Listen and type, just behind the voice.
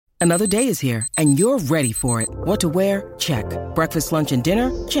Another day is here, and you're ready for it. What to wear? Check. Breakfast, lunch, and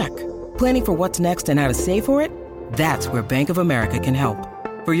dinner? Check. Planning for what's next and how to save for it? That's where Bank of America can help.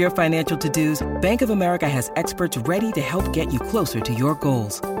 For your financial to-dos, Bank of America has experts ready to help get you closer to your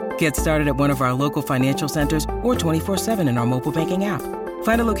goals. Get started at one of our local financial centers or 24/7 in our mobile banking app.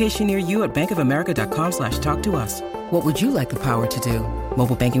 Find a location near you at bankofamerica.com/talktous. What would you like the power to do?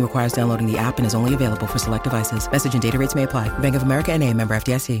 Mobile banking requires downloading the app and is only available for select devices. Message and data rates may apply. Bank of America N.A., member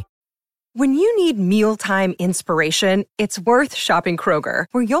FDIC. When you need mealtime inspiration, it's worth shopping Kroger,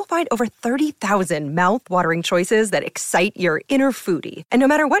 where you'll find over 30,000 mouth-watering choices that excite your inner foodie. And no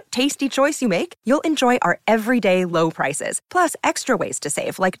matter what tasty choice you make, you'll enjoy our everyday low prices, plus extra ways to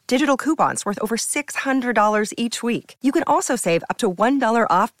save, like digital coupons worth over $600 each week. You can also save up to $1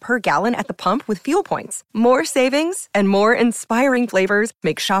 off per gallon at the pump with fuel points. More savings and more inspiring flavors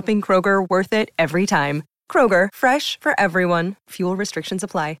make shopping Kroger worth it every time. Kroger, fresh for everyone. Fuel restrictions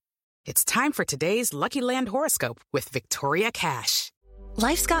apply. It's time for today's Lucky Land horoscope with Victoria Cash.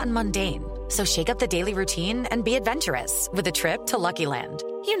 Life's gotten mundane, so shake up the daily routine and be adventurous with a trip to Lucky Land.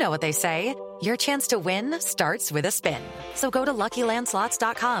 You know what they say, your chance to win starts with a spin. So go to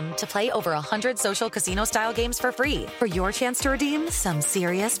LuckyLandSlots.com to play over 100 social casino-style games for free for your chance to redeem some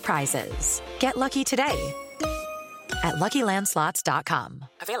serious prizes. Get lucky today at LuckyLandSlots.com.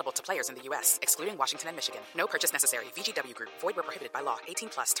 Available to players in the U.S., excluding Washington and Michigan. No purchase necessary. VGW Group. Void where prohibited by law.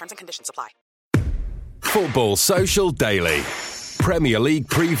 18+. Terms and conditions apply. Football Social Daily. Premier League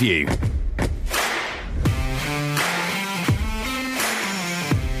preview.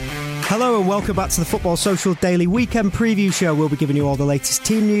 Hello and welcome back to the Football Social Daily Weekend Preview Show. We'll be giving you all the latest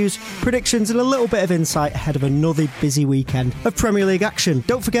team news, predictions and a little bit of insight ahead of another busy weekend of Premier League action.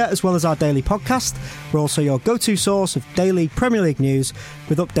 Don't forget, as well as our daily podcast, we're also your go-to source of daily Premier League news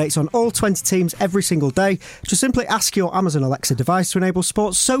with updates on all 20 teams every single day. Just simply ask your Amazon Alexa device to enable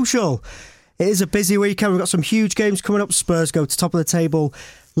Sports Social. It is a busy weekend. We've got some huge games coming up. Spurs go to top of the table.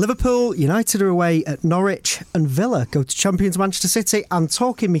 Liverpool, United are away at Norwich, and Villa go to champions Manchester City. And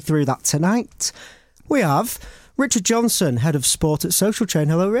talking me through that tonight, we have Richard Johnson, head of sport at Social Chain.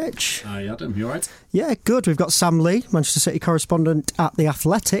 Hello, Rich. Hi, Adam. You all right? Yeah, good. We've got Sam Lee, Manchester City correspondent at The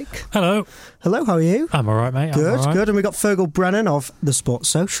Athletic. Hello. Hello, how are you? I'm all right, mate. Good, I'm all right. Good. And we've got Fergal Brennan of The Sports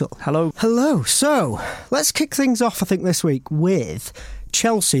Social. Hello. Hello. So, let's kick things off, I think, this week with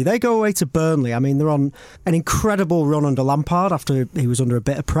Chelsea. They go away to Burnley. I mean, they're on an incredible run under Lampard after he was under a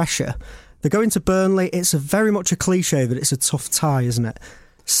bit of pressure. They're going to Burnley. It's very much a cliche that it's a tough tie, isn't it?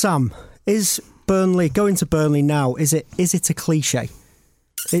 Sam, is Burnley going to Burnley now? Is it a cliche?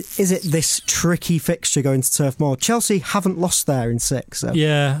 Is it this tricky fixture going to Turf Moor? Chelsea haven't lost there in 6. So.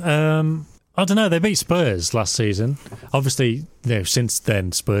 Yeah, I don't know. They beat Spurs last season. Obviously, since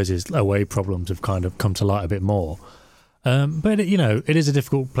then, Spurs' away problems have kind of come to light a bit more. But, it is a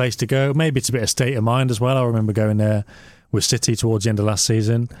difficult place to go. Maybe it's a bit of state of mind as well. I remember going there with City towards the end of last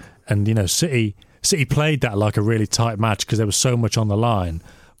season. And, City played that like a really tight match because there was so much on the line.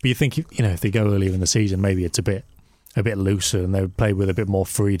 But you think, if they go earlier in the season, maybe it's a bit looser and they would play with a bit more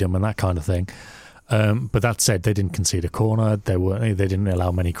freedom and that kind of thing. But that said, they didn't concede a corner. They didn't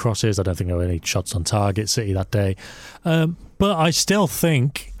allow many crosses. I don't think there were any shots on target, City, that day. But I still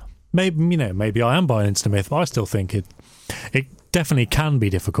think, maybe I am buying into the myth, but I still think it definitely can be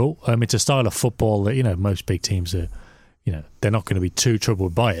difficult. It's a style of football that, most big teams are, they're not going to be too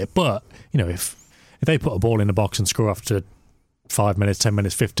troubled by it. But, if they put a ball in the box and score after 5 minutes, 10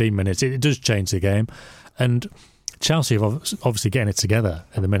 minutes, 15 minutes, it does change the game. And Chelsea are obviously getting it together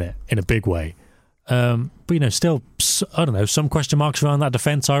at the minute in a big way. But, still, I don't know, some question marks around that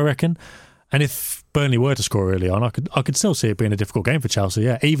defence, I reckon. And if Burnley were to score early on, I could still see it being a difficult game for Chelsea,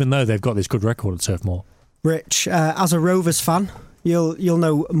 yeah, even though they've got this good record at Turf Moor. Rich, as a Rovers fan, you'll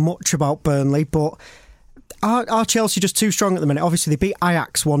know much about Burnley, but are Chelsea just too strong at the minute? Obviously, they beat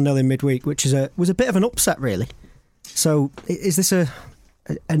Ajax 1-0 in midweek, which was a bit of an upset, really. So, is this is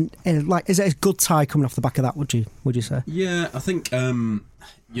it a good tie coming off the back of that? Would you say? Yeah, I think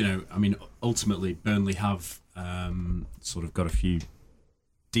ultimately Burnley have sort of got a few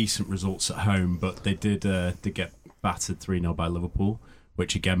decent results at home, but they did get battered 3-0 by Liverpool,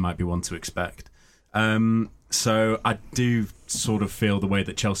 which again might be one to expect. So I do sort of feel the way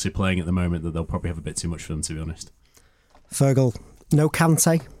that Chelsea are playing at the moment that they'll probably have a bit too much for them, to be honest. Fergal, no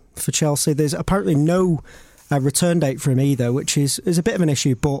Kante for Chelsea. There's apparently no return date for him either, which is a bit of an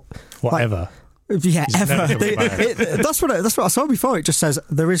issue. But whatever. Yeah, ever. That's what I saw before. It just says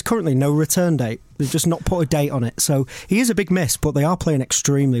there is currently no return date. They've just not put a date on it. So he is a big miss, but they are playing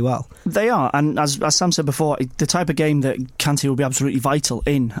extremely well. They are, and as Sam said before, the type of game that Kante will be absolutely vital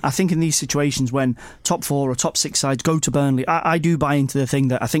in. I think in these situations when top 4 or top 6 sides go to Burnley, I do buy into the thing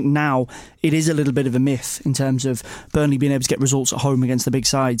that I think now it is a little bit of a myth in terms of Burnley being able to get results at home against the big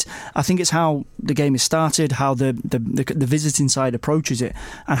sides. I think it's how the game is started, how the visiting side approaches it,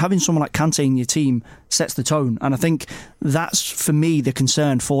 and having someone like Kante in your team sets the tone. And I think that's, for me, the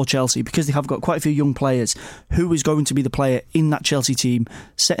concern for Chelsea, because they have got quite a few young players. Who is going to be the player in that Chelsea team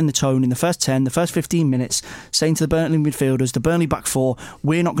setting the tone in the first 10, the first 15 minutes, saying to the Burnley midfielders, the Burnley back 4,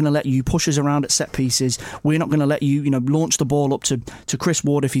 we're not going to let you push us around at set pieces. We're not going to let you, launch the ball up to Chris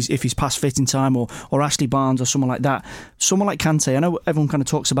Wood if he's past fit in time, or Ashley Barnes or someone like that. Someone like Kante, I know everyone kind of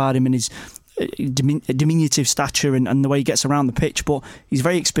talks about him and his diminutive stature and the way he gets around the pitch, but he's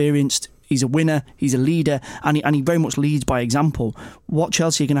very experienced. He's a winner, he's a leader, and he very much leads by example. What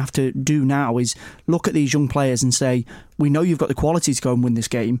Chelsea are going to have to do now is look at these young players and say, we know you've got the quality to go and win this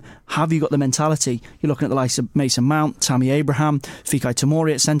game. Have you got the mentality? You're looking at the likes of Mason Mount, Tammy Abraham, Fikayo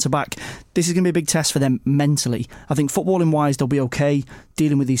Tomori at centre-back. This is going to be a big test for them mentally. I think footballing-wise, they'll be okay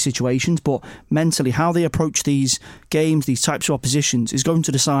dealing with these situations, but mentally, how they approach these games, these types of oppositions, is going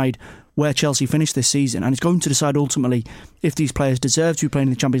to decide where Chelsea finish this season, and it's going to decide ultimately if these players deserve to be playing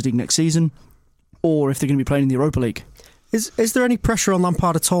in the Champions League next season or if they're going to be playing in the Europa League. Is there any pressure on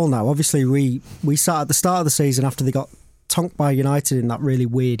Lampard at all now? Obviously, we sat at the start of the season after they got tonked by United in that really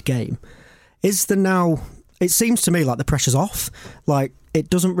weird game. Is there now... It seems to me like the pressure's off. Like, it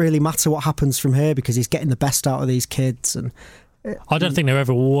doesn't really matter what happens from here because he's getting the best out of these kids. And I don't think there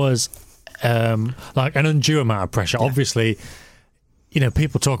ever was like an undue amount of pressure. Yeah. Obviously...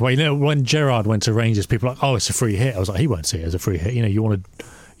 people talk about, when Gerrard went to Rangers, people are like, oh, it's a free hit. I was like, he won't see it as a free hit. You want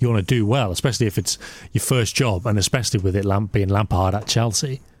to do well, especially if it's your first job, and especially with it being Lampard at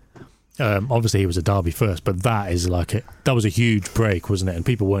Chelsea. Obviously, he was a Derby first, but that was a huge break, wasn't it? And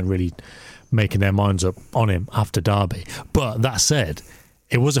people weren't really making their minds up on him after Derby. But that said,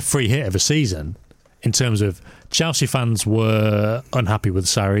 it was a free hit of a season in terms of Chelsea fans were unhappy with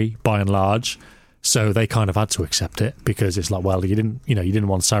Sarri by and large. So they kind of had to accept it because it's like, well, you didn't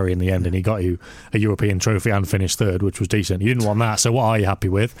want Sarri in the end, and he got you a European trophy and finished third, which was decent. You didn't want that, so what are you happy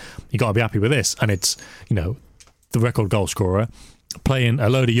with? You got to be happy with this, and it's the record goal scorer playing a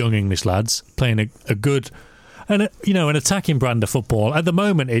load of young English lads, playing a good and an attacking brand of football. At the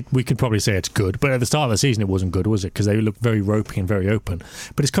moment, we could probably say it's good, but at the start of the season, it wasn't good, was it? Because they looked very ropey and very open.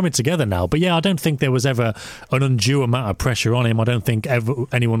 But it's coming together now. But yeah, I don't think there was ever an undue amount of pressure on him. I don't think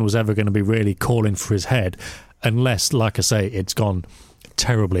anyone was ever going to be really calling for his head, unless, like I say, it's gone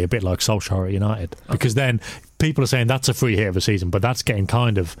terribly, a bit like Solskjaer at United. Because then people are saying that's a free hit of a season, but that's getting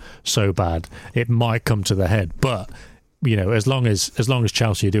kind of so bad it might come to the head. But as long as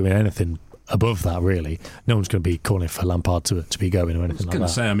Chelsea are doing anything above that, really, no one's going to be calling for Lampard to be going or anything like that. I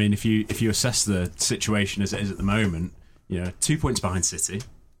was going to say, I mean, if you assess the situation as it is at the moment, 2 points behind City.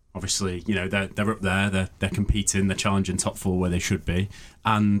 Obviously, they're up there, they're competing, they're challenging top 4 where they should be,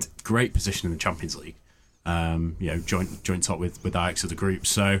 and great position in the Champions League. Joint top with Ajax of the group.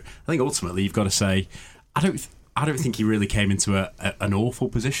 So I think ultimately you've got to say, I don't think he really came into an awful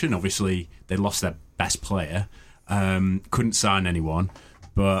position. Obviously, they lost their best player, couldn't sign anyone.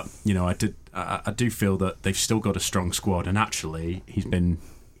 But I do feel that they've still got a strong squad, and actually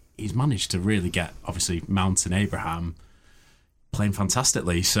he's managed to really get, obviously, Mount and Abraham playing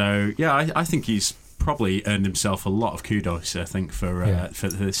fantastically. So yeah, I think he's probably earned himself a lot of kudos, I think, for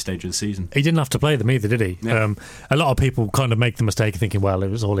this stage of the season. He didn't have to play them either, did he? Yeah. A lot of people kind of make the mistake of thinking, well, it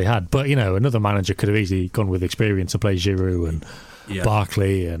was all he had. But another manager could have easily gone with experience and played Giroud and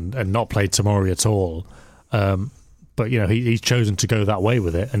Barkley and not played Tomori at all. But he's chosen to go that way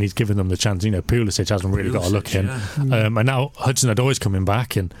with it, and he's given them the chance. Pulisic hasn't really got a look in, and now Hudson-Odoi's coming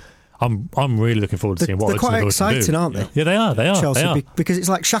back, and I'm really looking forward to seeing what Hudson-Odoi can do. They're quite exciting, aren't they? Yeah, they are. Chelsea, they are. Because it's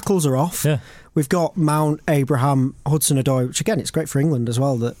like shackles are off. Yeah. We've got Mount, Abraham, Hudson-Odoi, which again, it's great for England as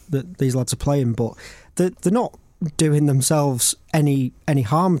well that these lads are playing, but they're not doing themselves any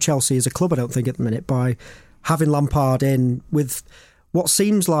harm. Chelsea as a club, I don't think, at the minute, by having Lampard in with what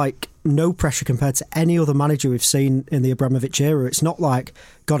seems like no pressure compared to any other manager we've seen in the Abramovich era. It's not like,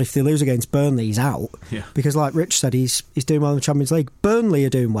 God, if they lose against Burnley, he's out. Yeah. Because like Rich said, he's doing well in the Champions League. Burnley are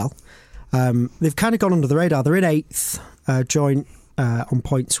doing well. They've kind of gone under the radar. They're in 8th, joint on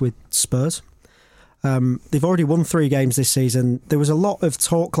points with Spurs. They've already won 3 games this season. There was a lot of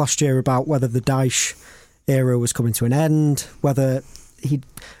talk last year about whether the Dyche era was coming to an end, whether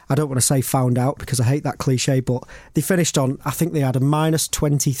I don't want to say found out because I hate that cliche, but they finished on, I think they had a minus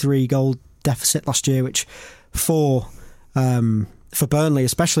 23 goal deficit last year, which for for Burnley,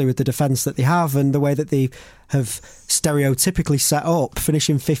 especially with the defence that they have and the way that they have stereotypically set up,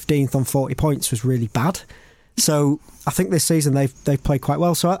 finishing 15th on 40 points was really bad. So I think this season they've played quite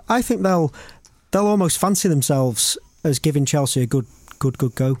well. So I think they'll almost fancy themselves as giving Chelsea a good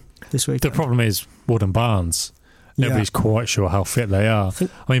go this week. The problem is Wood and Barnes. Nobody's quite sure how fit they are.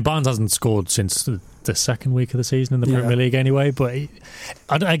 I mean, Barnes hasn't scored since the second week of the season in the Premier League anyway. But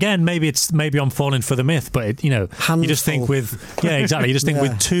again, maybe I'm falling for the myth. But you just think with exactly. You just think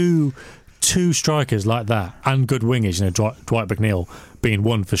with two strikers like that and good wingers. Dwight McNeil being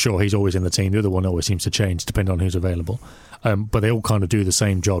one for sure. He's always in the team. The other one always seems to change depending on who's available. But they all kind of do the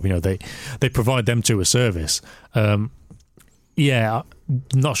same job. They provide them to a service.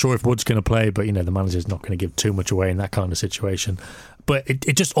 Not sure if Wood's going to play, but the manager's not going to give too much away in that kind of situation. But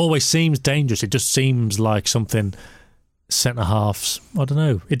it just always seems dangerous. It just seems like something centre halves. I don't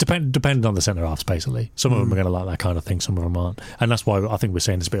know. It depends on the centre halves basically. Some of them are going to like that kind of thing. Some of them aren't, and that's why I think we're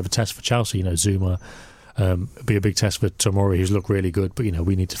saying it's a bit of a test for Chelsea. Zuma be a big test for Tomori, who's looked really good. But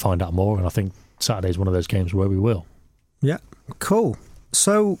we need to find out more, and I think Saturday's one of those games where we will. Yeah, cool.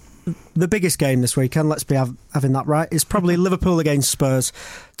 So the biggest game this weekend, let's be having that right, is probably Liverpool against Spurs.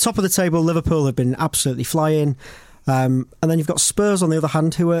 Top of the table, Liverpool have been absolutely flying. And then you've got Spurs on the other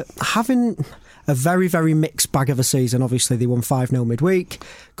hand, who are having a very, very mixed bag of a season. Obviously, they won 5-0 midweek.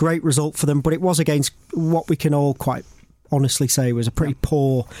 Great result for them, but it was against what we can all quite honestly say was a pretty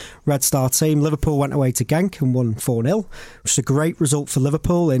poor Red Star team. Liverpool went away to Genk and won 4-0, which is a great result for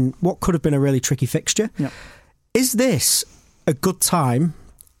Liverpool in what could have been a really tricky fixture. Yeah. Is this a good time?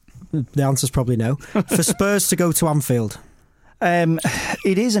 The answer's probably no. For Spurs to go to Anfield?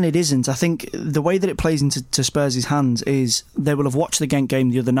 It is and it isn't. I think the way that it plays into Spurs' hands is they will have watched the Genk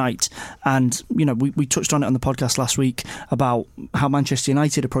game the other night, and we touched on it on the podcast last week about how Manchester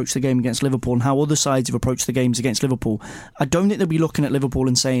United approached the game against Liverpool and how other sides have approached the games against Liverpool. I don't think they'll be looking at Liverpool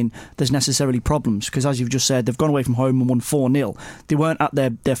and saying there's necessarily problems, because as you've just said, they've gone away from home and won 4-0. They weren't at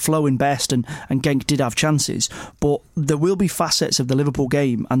their flowing best, and Genk did have chances, but there will be facets of the Liverpool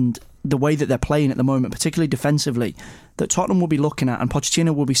game and the way that they're playing at the moment, particularly defensively, that Tottenham will be looking at, and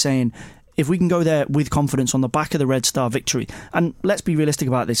Pochettino will be saying, if we can go there with confidence on the back of the Red Star victory, and let's be realistic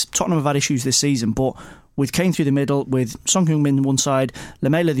about this, Tottenham have had issues this season, but with Kane through the middle, with Son Heung-min one side,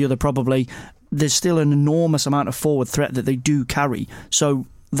 Lamela the other probably, there's still an enormous amount of forward threat that they do carry. So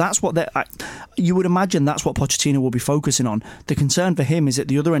that's what you would imagine that's what Pochettino will be focusing on. The concern for him is at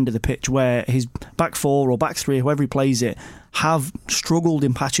the other end of the pitch, where his back four or back three, whoever he plays it, have struggled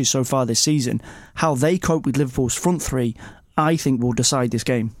in patches so far this season. How they cope with Liverpool's front three, I think, will decide this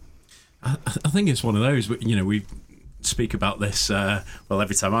game. I think it's one of those, we speak about this,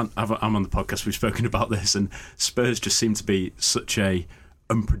 every time I'm on the podcast, we've spoken about this, and Spurs just seem to be such a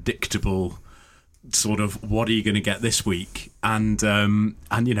unpredictable sort of, what are you going to get this week? And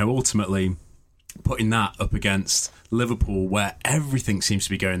ultimately putting that up against Liverpool, where everything seems to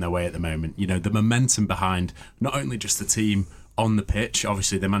be going their way at the moment. The momentum behind not only just the team on the pitch,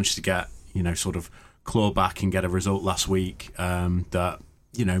 obviously they managed to get, sort of claw back and get a result last week that,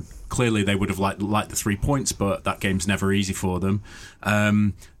 clearly they would have liked the 3 points, but that game's never easy for them.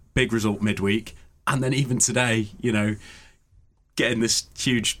 Big result midweek. And then even today, getting this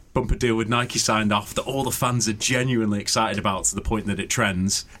huge bumper deal with Nike signed off that all the fans are genuinely excited about, to the point that it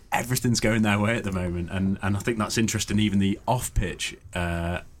trends. Everything's going their way at the moment, and I think that's interesting. Even the off-pitch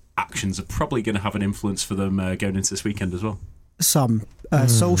actions are probably going to have an influence for them going into this weekend as well. Sam,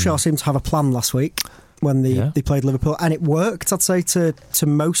 Solskjaer seemed to have a plan last week when they played Liverpool, and it worked, I'd say, for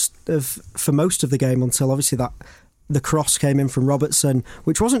most of the game, until obviously the cross came in from Robertson,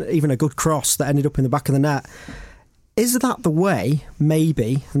 which wasn't even a good cross, that ended up in the back of the net. Is that the way,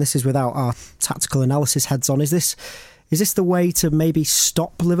 maybe, and this is without our tactical analysis heads on, is this the way to maybe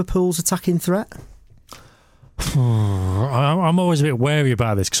stop Liverpool's attacking threat? I'm always a bit wary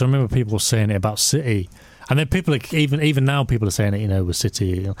about this, because I remember people saying it about City, and then people even now people are saying it, with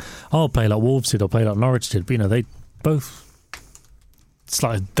City, I'll play like Wolves did, or play like Norwich did, but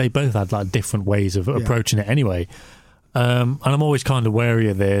they both had like different ways of approaching it anyway. And I'm always kind of wary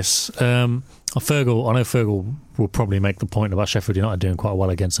of this. I know Fergal will probably make the point about Sheffield United doing quite well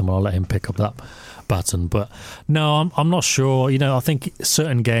against them, and I'll let him pick up that baton. But no, I'm not sure. I think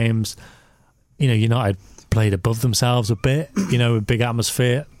certain games, United played above themselves a bit, with big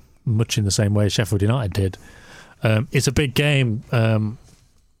atmosphere, much in the same way Sheffield United did. It's a big game.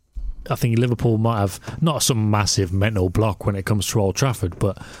 I think Liverpool might have not some massive mental block when it comes to Old Trafford,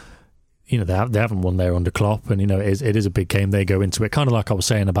 but they haven't won there under Klopp, and it is a big game. They go into it kind of like I was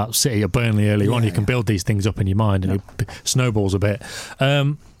saying about City or Burnley earlier on. You can build these things up in your mind, and it snowballs a bit.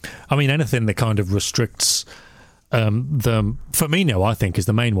 Anything that kind of restricts The Firmino, I think, is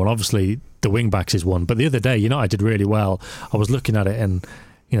the main one. Obviously, the wing-backs is one. But the other day, United did really well. I was looking at it and,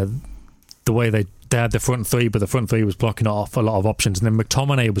 the way they had the front three, but the front three was blocking off a lot of options. And then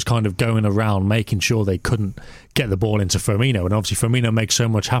McTominay was kind of going around making sure they couldn't get the ball into Firmino. And obviously Firmino makes so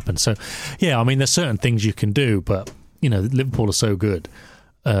much happen. So, yeah, I mean, there's certain things you can do, but, Liverpool are so good.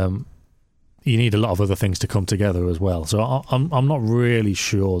 You need a lot of other things to come together as well. So I'm not really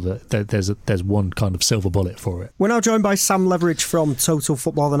sure that there's one kind of silver bullet for it. We're now joined by Sam Leveridge from Total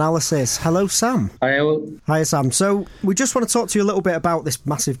Football Analysis. Hello, Sam. Hi. Hi, Sam. So we just want to talk to you a little bit about this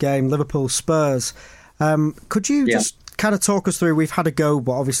massive game, Liverpool-Spurs. Could you just kind of talk us through, we've had a go,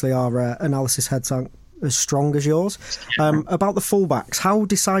 but obviously our analysis heads aren't as strong as yours, about the fullbacks. How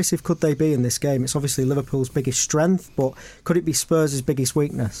decisive could they be in this game? It's obviously Liverpool's biggest strength, but could it be Spurs' biggest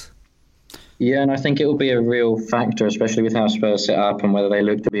weakness? Yeah, and I think it will be a real factor, especially with how Spurs set up and whether they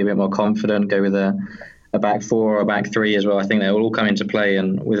look to be a bit more confident, go with a back four or a back three as well. I think they will all come into play.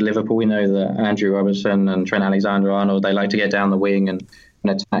 And with Liverpool, we know that Andrew Robertson and Trent Alexander-Arnold, they like to get down the wing and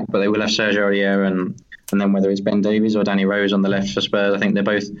attack, but they will have Sergio Aurier and then whether it's Ben Davies or Danny Rose on the left for Spurs, I think they're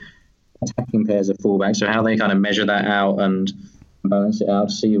both attacking pairs of fullbacks. So how they kind of measure that out and balance it out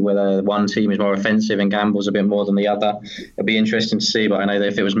to see whether one team is more offensive and gambles a bit more than the other, it'll be interesting to see. But I know that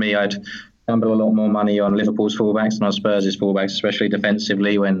if it was me, I'd gamble a lot more money on Liverpool's fullbacks than on Spurs' fullbacks, especially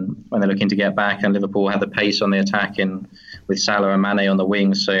defensively when they're looking to get back, and Liverpool have the pace on the attack with Salah and Mane on the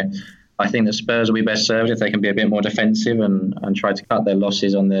wings. So I think that Spurs will be best served if they can be a bit more defensive and try to cut their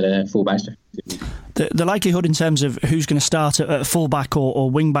losses on their fullbacks. The likelihood in terms of who's going to start at fullback or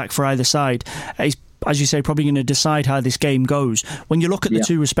wing-back for either side is, as you say, probably going to decide how this game goes. When you look at the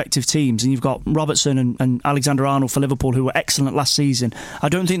two respective teams, and you've got Robertson and Alexander-Arnold for Liverpool, who were excellent last season, I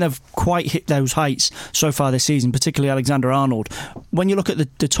don't think they've quite hit those heights so far this season, particularly Alexander-Arnold. When you look at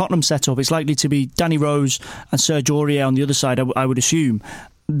the Tottenham setup, it's likely to be Danny Rose and Sergio Aurier on the other side, I would assume.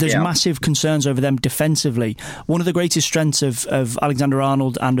 There's massive concerns over them defensively. One of the greatest strengths of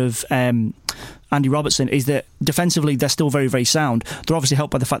Alexander-Arnold and of Andy Robertson is that defensively they're still very, very sound. They're obviously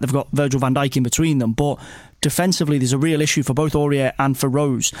helped by the fact they've got Virgil van Dijk in between them, but defensively there's a real issue for both Aurier and for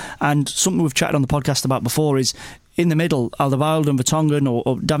Rose. And something we've chatted on the podcast about before is in the middle, Alderweireld and Vertonghen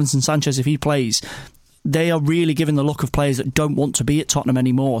or Davinson Sanchez, if he plays, they are really giving the look of players that don't want to be at Tottenham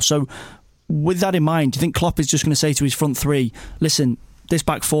anymore. So with that in mind, do you think Klopp is just going to say to his front three, listen, this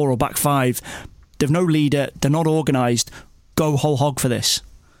back four or back five, they've no leader, they're not organised, go whole hog for this?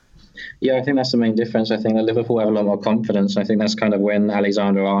 Yeah, I think that's the main difference. I think that Liverpool have a lot more confidence. I think that's kind of when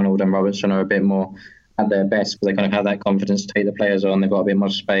Alexander-Arnold and Robertson are a bit more at their best, because they kind of have that confidence to take the players on. They've got a bit more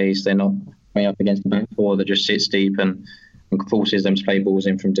space. They're not going up against the back four that just sits deep and forces them to play balls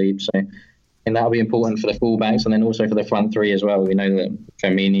in from deep. So I think that'll be important for the fullbacks and then also for the front three as well. We know that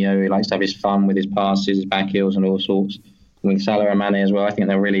Firmino, he likes to have his fun with his passes, his back heels and all sorts. And with Salah and Mane as well, I think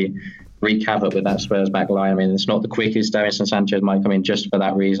they'll really wreak havoc with that Spurs back line. I mean, it's not the quickest. Davinson Sanchez might come in just for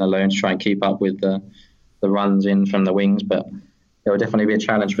that reason alone, to try and keep up with the runs in from the wings. But it will definitely be a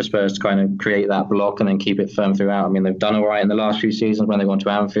challenge for Spurs to kind of create that block and then keep it firm throughout. I mean, they've done all right in the last few seasons when they've gone to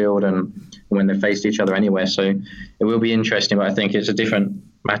Anfield and when they've faced each other anywhere. So it will be interesting, but I think it's a different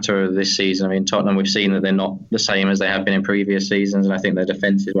matter this season. I mean, Tottenham, we've seen that they're not the same as they have been in previous seasons, and I think their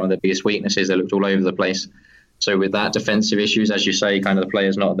defence is one of their biggest weaknesses. They looked all over the place. So with that defensive issues, as you say, kind of the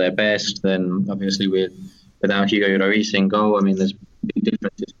players not at their best, then obviously without Hugo Lloris in goal, I mean, there's big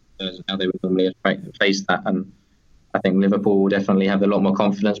differences in how they would normally face that. And I think Liverpool will definitely have a lot more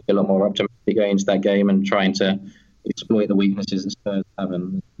confidence, be a lot more optimistic going into that game and trying to exploit the weaknesses that Spurs have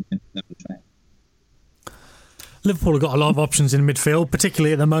and Liverpool have got a lot of options in midfield,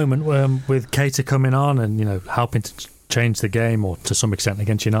 particularly at the moment with Keita coming on and helping to change the game, or to some extent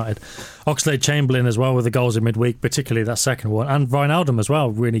against United. Oxlade-Chamberlain as well with the goals in midweek, particularly that second one, and Wijnaldum as well,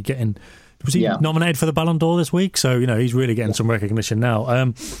 really getting... Was he nominated for the Ballon d'Or this week? So, he's really getting some recognition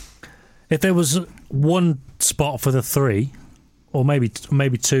now. If there was one spot for the three, or maybe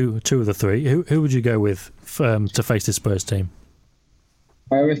two of the three, who would you go with to face this Spurs team?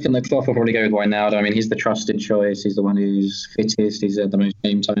 I reckon that Klopp will probably go with Wijnaldum. I mean, he's the trusted choice. He's the one who's fittest. He's had the most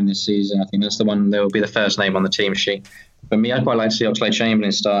game time this season. I think that's the one that will be the first name on the team sheet. For me, I'd quite like to see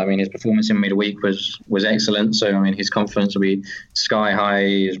Oxlade-Chamberlain start. I mean, his performance in midweek was excellent. So, I mean, his confidence will be sky high.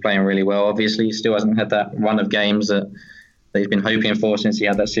 He was playing really well. Obviously, he still hasn't had that run of games that he's been hoping for since he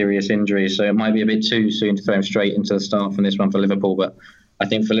had that serious injury. So it might be a bit too soon to throw him straight into the start from this one for Liverpool. But I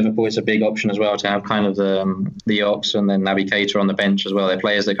think for Liverpool, it's a big option as well to have kind of the Ox and then Naby Keita on the bench as well. They're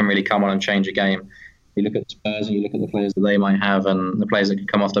players that can really come on and change a game. You look at Spurs and you look at the players that they might have and the players that can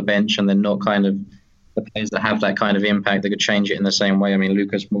come off the bench and then not kind of the players that have that kind of impact that could change it in the same way. I mean,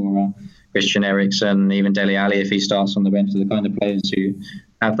 Lucas Moura, Christian Eriksen, even Dele Alli, if he starts on the bench, are the kind of players who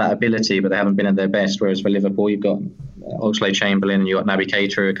have that ability, but they haven't been at their best. Whereas for Liverpool, you've got Oxlade-Chamberlain and you've got Naby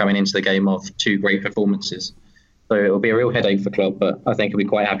Keita who are coming into the game off 2 great performances. So it will be a real headache for Klopp, but I think he'll be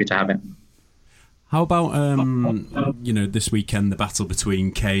quite happy to have it. How about this weekend, the battle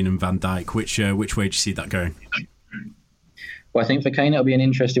between Kane and Van Dijk? Which way do you see that going? Well, I think for Kane it'll be an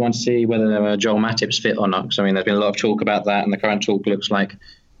interesting one to see whether Joel Matip's fit or not. Because I mean, there's been a lot of talk about that, and the current talk looks like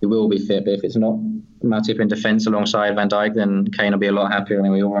he will be fit. But if it's not Matip in defence alongside Van Dijk, then Kane will be a lot happier. I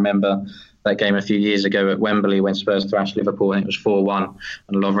mean, we all remember that game a few years ago at Wembley when Spurs thrashed Liverpool, and it was 4-1,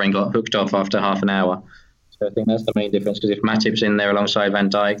 and Lovren got hooked off after half an hour. So I think that's the main difference, because if Matip's in there alongside Van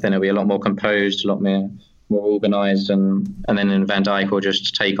Dijk, then it'll be a lot more composed, a lot more organised, and then Van Dijk will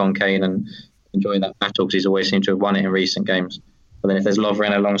just take on Kane and enjoy that battle, because he's always seemed to have won it in recent games. But then if there's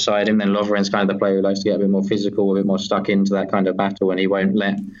Lovren alongside him, then Lovren's kind of the player who likes to get a bit more physical, a bit more stuck into that kind of battle, and he won't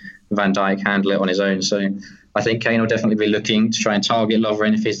let Van Dijk handle it on his own. So I think Kane will definitely be looking to try and target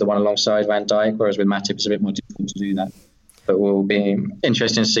Lovren if he's the one alongside Van Dijk, whereas with Matip it's a bit more difficult to do that. But we'll be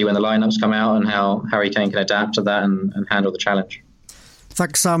interesting to see when the lineups come out and how Harry Kane can adapt to that and handle the challenge.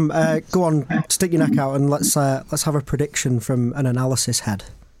 Thanks, Sam. Go on, stick your neck out and let's have a prediction from an analysis head.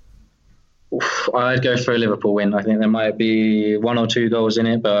 I'd go for a Liverpool win. I think there might be 1 or 2 goals in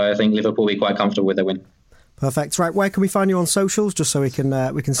it, but I think Liverpool will be quite comfortable with a win. Perfect. Right, where can we find you on socials, just so we can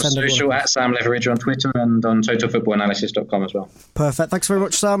send everyone? Social at Sam Leveridge on Twitter and on totalfootballanalysis.com as well. Perfect. Thanks very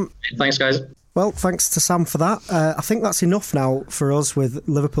much, Sam. Thanks, guys. Well, thanks to Sam for that. I think that's enough now for us with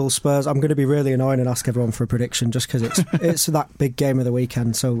Liverpool Spurs. I'm going to be really annoying and ask everyone for a prediction just because it's that big game of the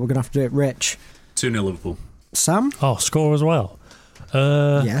weekend, so we're going to have to do it. Rich? 2-0 Liverpool. Sam? Oh, score as well?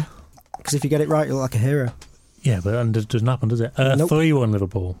 Yeah, because if you get it right, you look like a hero. Yeah, but it doesn't happen, does it? Nope. 3-1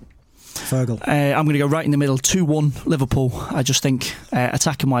 Liverpool. Fergal. I'm going to go right in the middle, 2-1 Liverpool. I just think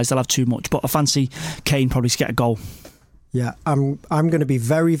attacking-wise they'll have too much, but I fancy Kane probably to get a goal. Yeah, I'm going to be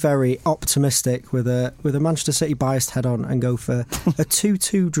very, very optimistic with a Manchester City biased head on and go for a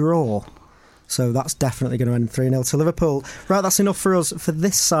 2-2 draw. So that's definitely going to end 3-0 to Liverpool. Right, that's enough for us for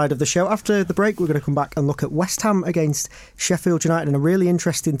this side of the show. After the break, we're going to come back and look at West Ham against Sheffield United in a really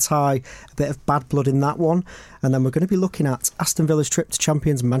interesting tie, a bit of bad blood in that one. And then we're going to be looking at Aston Villa's trip to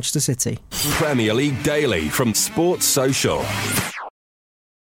champions Manchester City. Premier League Daily from Sports Social.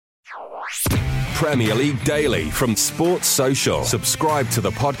 Premier League Daily from Sports Social. Subscribe to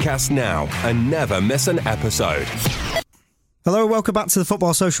the podcast now and never miss an episode. Hello, welcome back to the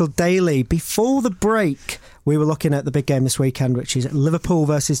Football Social Daily. Before the break, we were looking at the big game this weekend, which is Liverpool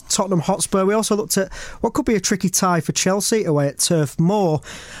versus Tottenham Hotspur. We also looked at what could be a tricky tie for Chelsea away at Turf Moor.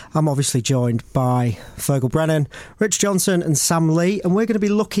 I'm obviously joined by Fergal Brennan, Rich Johnson and Sam Lee, and we're going to be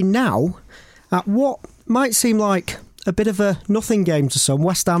looking now at what might seem like a bit of a nothing game to some.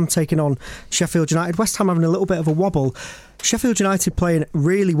 West Ham taking on Sheffield United. West Ham having a little bit of a wobble. Sheffield United playing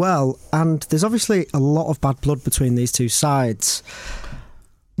really well, and there's obviously a lot of bad blood between these two sides.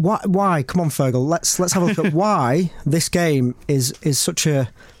 Why? Come on, Fergal. Let's have a look at why this game is such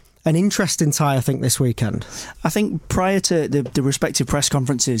an interesting tie, I think, this weekend. I think prior to the respective press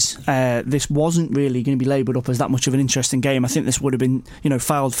conferences, this wasn't really going to be labelled up as that much of an interesting game. I think this would have been,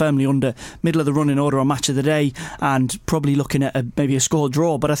 filed firmly under middle of the running order on Match of the Day and probably looking at maybe a score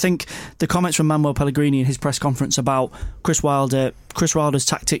draw. But I think the comments from Manuel Pellegrini in his press conference about Chris Wilder's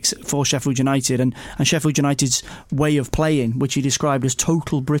tactics for Sheffield United and Sheffield United's way of playing, which he described as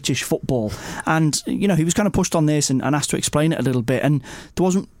total British football. And, he was kind of pushed on this and asked to explain it a little bit. And there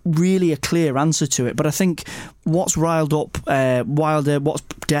wasn't really a clear answer to it. But I think what's riled up Wilder, what's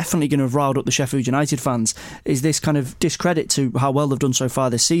definitely going to have riled up the Sheffield United fans is this kind of discredit to how well they've done so far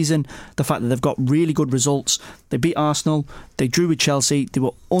this season. The fact that they've got really good results. They beat Arsenal. They drew with Chelsea. They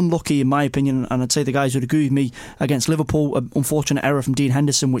were unlucky, in my opinion, and I'd say the guys would agree with me, against Liverpool. An unfortunate error from Dean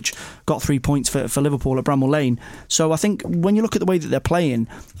Henderson, which got 3 points for Liverpool at Bramall Lane. So I think when you look at the way that they're playing,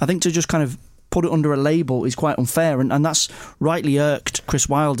 I think to just kind of put it under a label is quite unfair, and that's rightly irked Chris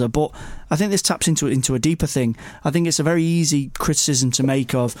Wilder. But I think this taps into a deeper thing. I think it's a very easy criticism to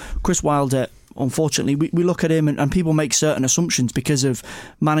make of Chris Wilder. Unfortunately, we look at him and people make certain assumptions because of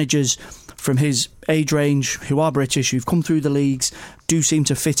managers from his age range who are British, who've come through the leagues, do seem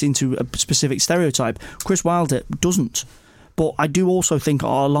to fit into a specific stereotype. Chris Wilder doesn't. But I do also think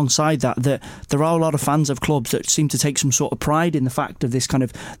alongside that there are a lot of fans of clubs that seem to take some sort of pride in the fact of this kind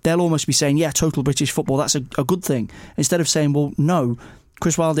of, they'll almost be saying, yeah, total British football, that's a good thing. Instead of saying, well, no,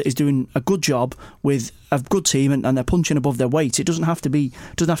 Chris Wilder is doing a good job with a good team and they're punching above their weight. It doesn't have to be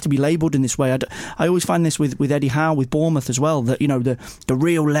labelled in this way. I always find this with Eddie Howe with Bournemouth as well, that the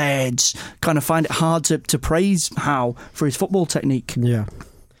real lads kind of find it hard to praise Howe for his football technique. Yeah.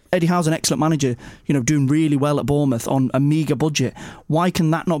 Eddie Howe's an excellent manager, doing really well at Bournemouth on a meagre budget. Why can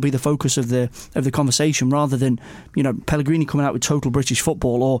that not be the focus of the conversation rather than, Pellegrini coming out with total British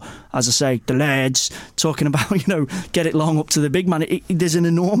football, or, as I say, the lads talking about, get it long up to the big man. There's an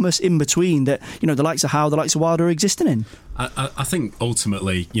enormous in between that, the likes of Howe, the likes of Wilder are existing in. I think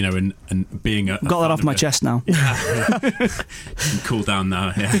ultimately, and being a got that off my chest now. Cool down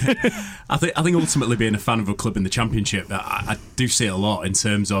now. Yeah. I think ultimately being a fan of a club in the Championship, I do see it a lot in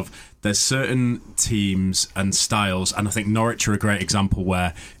terms of there's certain teams and styles, and I think Norwich are a great example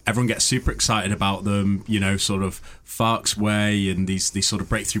where everyone gets super excited about them, sort of Farke's way and these sort of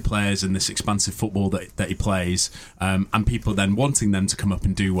breakthrough players and this expansive football that he plays, and people then wanting them to come up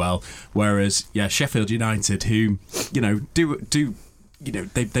and do well. Whereas, Sheffield United, who,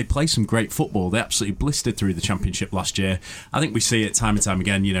 they play some great football. They absolutely blistered through the Championship last year. I think we see it time and time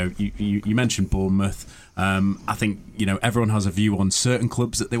again. You mentioned Bournemouth. I think everyone has a view on certain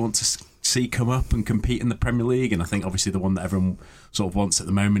clubs that they want to see come up and compete in the Premier League, and I think obviously the one that everyone sort of wants at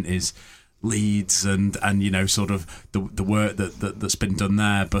the moment is Leeds and sort of the work that's been done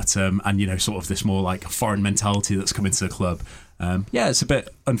there, but and sort of this more like foreign mentality that's come into the club. It's a bit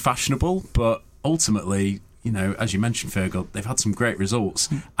unfashionable, but ultimately, as you mentioned, Fergal, they've had some great results,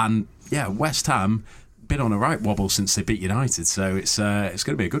 and West Ham been on a right wobble since they beat United, so it's going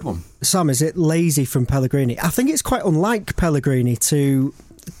to be a good one. Sam, is it lazy from Pellegrini? I think it's quite unlike Pellegrini to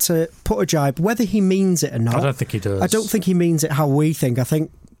put a jibe, whether he means it or not. I don't think he does. I don't think he means it how we think. I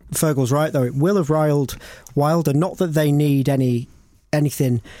think Fergal's right, though. It will have riled Wilder. Not that they need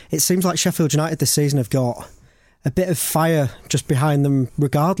anything. It seems like Sheffield United this season have got a bit of fire just behind them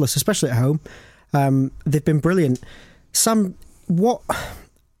regardless, especially at home. They've been brilliant. Sam,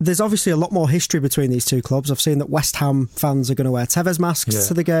 there's obviously a lot more history between these two clubs. I've seen that West Ham fans are going to wear Tevez masks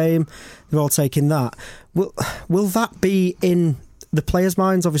to the game. They're all taking that. Will that be in the players'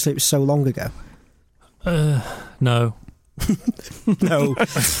 minds? Obviously, it was so long ago. No. No.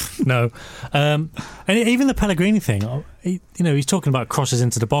 No. And even the Pellegrini thing, he's talking about crosses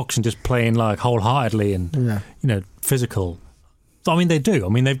into the box and just playing like wholeheartedly and, physical. I mean, they do. I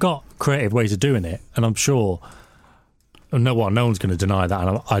mean, they've got creative ways of doing it, and I'm sure... No one's going to deny that,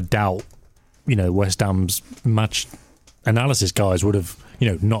 and I doubt, West Ham's match analysis guys would have,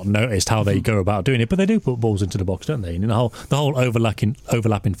 not noticed how they go about doing it. But they do put balls into the box, don't they? And the whole overlapping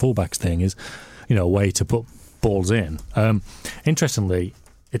fullbacks thing is, a way to put balls in. Interestingly,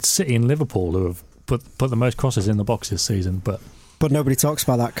 it's City and Liverpool who have put the most crosses in the box this season, but nobody talks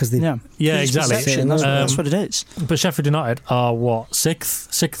about that because they exactly. That's what it is. But Sheffield United are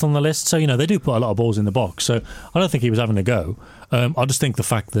sixth on the list, so they do put a lot of balls in the box. So I don't think he was having a go. I just think the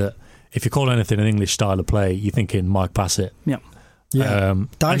fact that if you call anything an English style of play, you're thinking Mike Bassett. Yeah.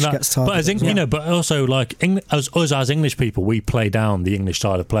 Dyche gets targeted. But also like as English people, we play down the English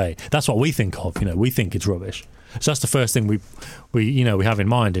style of play. That's what we think of. We think it's rubbish. So that's the first thing we have in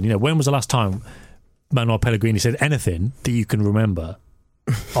mind. And when was the last time Manuel Pellegrini said anything that you can remember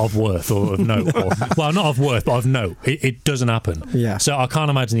of worth or of note? Well, not of worth, but of note. It doesn't happen. Yeah. So I can't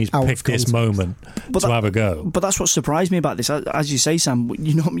imagine he's picked this moment to have a go. But that's what surprised me about this. As you say, Sam,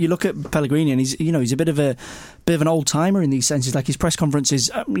 you look at Pellegrini and he's a bit of an old timer in these senses. Like his press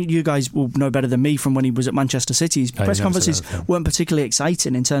conferences, you guys will know better than me from when he was at Manchester City. His press conferences weren't particularly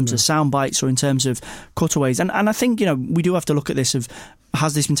exciting in terms of sound bites or in terms of cutaways. And I think we do have to look at this of,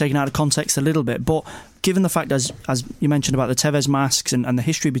 has this been taken out of context a little bit? But given the fact, as you mentioned about the Tevez masks and the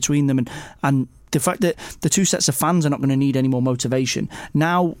history between them and the fact that the two sets of fans are not going to need any more motivation,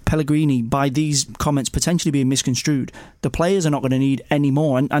 now Pellegrini, by these comments potentially being misconstrued, the players are not going to need any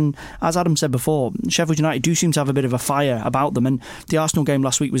more. And as Adam said before, Sheffield United do seem to have a bit of a fire about them, and the Arsenal game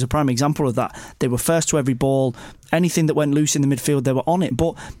last week was a prime example of that. They were first to every ball. Anything that went loose in the midfield, they were on it.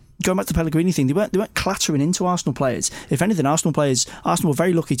 But going back to the Pellegrini thing, they weren't clattering into Arsenal players. If anything, Arsenal were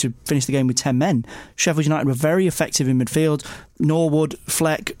very lucky to finish the game with 10 men. Sheffield United were very effective in midfield. Norwood,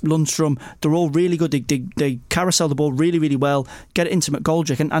 Fleck, Lundstrom, they're all really good. They carousel the ball really, really well, get it into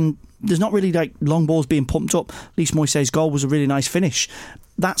McGoldrick, and there's not really like long balls being pumped up. At least Moises' goal was a really nice finish.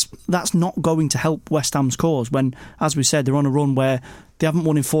 That's not going to help West Ham's cause when, as we said, they're on a run where They haven't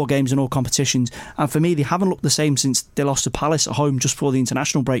won in 4 games in all competitions. And for me, they haven't looked the same since they lost to Palace at home just before the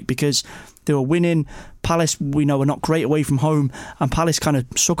international break, because they were winning. Palace, we know, are not great away from home, and Palace kind of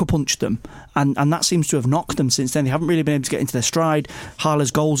sucker punched them, and that seems to have knocked them since then. They haven't really been able to get into their stride.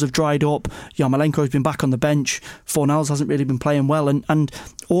 Halla's goals have dried up. Yarmolenko's been back on the bench. Fornals hasn't really been playing well, and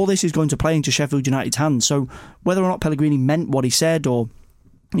all this is going to play into Sheffield United's hands. So whether or not Pellegrini meant what he said, or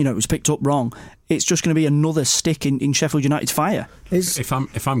it was picked up wrong, it's just going to be another stick in Sheffield United's fire. If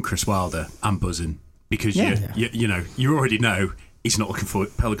I'm Chris Wilder, I'm buzzing, because you already know he's not looking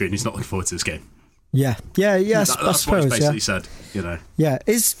forward. Pellegrini's not looking forward to this game. Yeah. That's I suppose, what he's basically said. Yeah.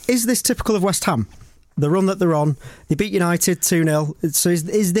 Is this typical of West Ham? The run that they're on, they beat United 2-0. So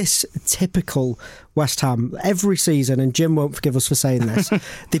is this typical West Ham every season? And Jim won't forgive us for saying this.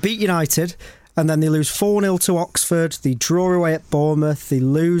 They beat United, and then they lose 4-0 to Oxford. They draw away at Bournemouth. They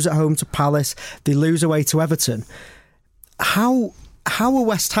lose at home to Palace. They lose away to Everton. How are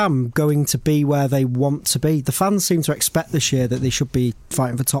West Ham going to be where they want to be? The fans seem to expect this year that they should be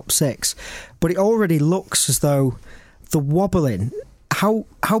fighting for top 6, but it already looks as though the wobbling.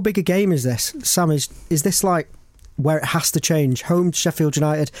 How big a game is this, Sam? Is this like where it has to change? Home to Sheffield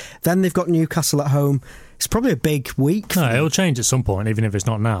United, then they've got Newcastle at home. It's probably a big week. No, it'll change at some point, even if it's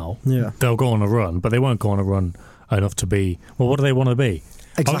not now. Yeah, they'll go on a run, but they won't go on a run enough to be. Well, what do they want to be?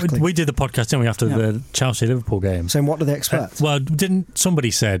 Exactly. We did the podcast, didn't we, after the Chelsea-Liverpool game? Saying what do they expect? Well, didn't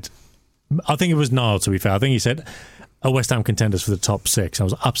somebody said? I think it was Niall, to be fair. I think he said, "Are West Ham contenders for the top 6?" I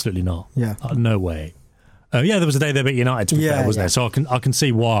was absolutely not. Yeah, no way. There was a day they beat United, to be fair, wasn't there? So I can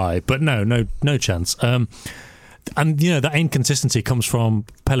see why, but no chance. And that inconsistency comes from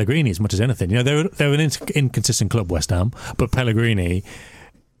Pellegrini as much as anything. They're an inconsistent club, West Ham, but Pellegrini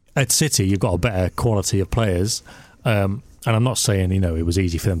at City, you've got a better quality of players. And I'm not saying it was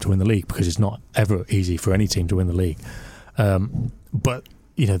easy for them to win the league, because it's not ever easy for any team to win the league. But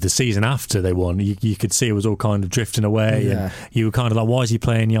the season after they won, you could see it was all kind of drifting away, and you were kind of like, why is he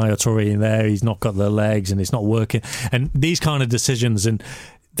playing Yaya Toure in there? He's not got the legs, and it's not working. And these kind of decisions, and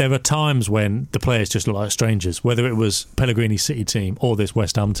there are times when the players just look like strangers, whether it was Pellegrini's City team or this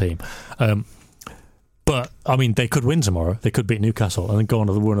West Ham team. But I mean, they could win tomorrow. They could beat Newcastle and then go on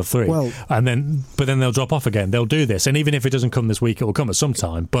to the run of 3. But then they'll drop off again. They'll do this, and even if it doesn't come this week, it will come at some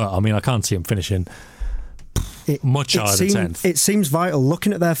time. But I mean, I can't see them finishing much higher than 10th. It seems vital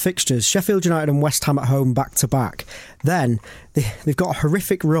looking at their fixtures. Sheffield United and West Ham at home back to back. Then they've got a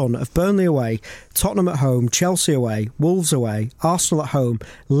horrific run of Burnley away, Tottenham at home, Chelsea away, Wolves away, Arsenal at home,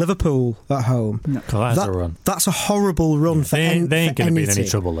 Liverpool at home. That's a run. That's a horrible run for any team. They ain't going to be in any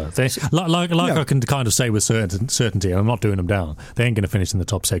trouble, though. I can kind of say with certainty, and I'm not doing them down, they ain't going to finish in the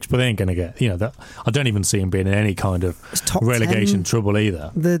top 6, but they ain't going to get, that. I don't even see them being in any kind of relegation trouble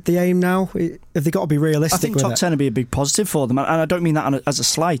either. The aim now, have they got to be realistic? I think top 10 would be a big positive for them, and I don't mean that as a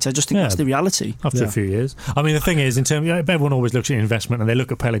slight. I just think that's the reality. After a few years. I mean, the thing is, in terms, everyone always looks at investment, and they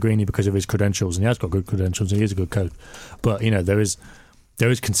look at Pellegrini because of his credentials, and he has got good credentials, and he is a good coach. But there is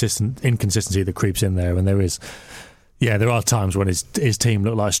inconsistency that creeps in there, and there are times when his team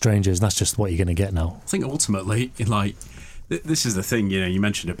look like strangers, and that's just what you're going to get now. I think ultimately, this is the thing. You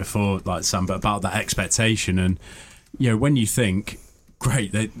mentioned it before, Sam, but about that expectation, and when you think,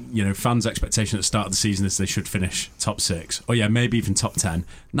 great, fans' expectation at the start of the season is they should finish top 6, or maybe even top 10.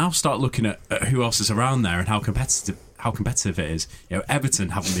 Now start looking at who else is around there and how competitive it is. Everton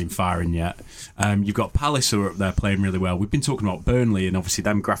haven't been firing yet. You've got Palace who are up there playing really well. We've been talking about Burnley and obviously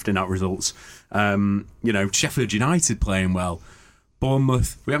them grafting out results. Sheffield United playing well.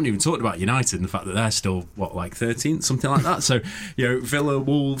 Bournemouth, we haven't even talked about United and the fact that they're still 13th, something like that. So Villa,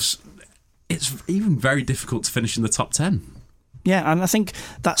 Wolves, it's even very difficult to finish in the top 10. Yeah, and I think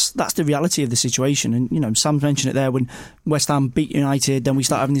that's the reality of the situation. And Sam's mentioned it there, when West Ham beat United, then we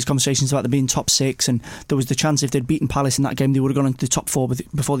start having these conversations about them being top 6, and there was the chance if they'd beaten Palace in that game, they would have gone into the top 4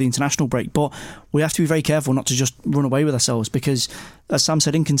 before the international break. But we have to be very careful not to just run away with ourselves, because, as Sam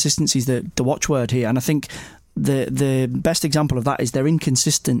said, inconsistency is the watchword here, and I think the best example of that is they're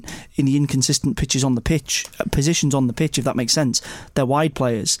inconsistent in the inconsistent positions on the pitch, if that makes sense. They're wide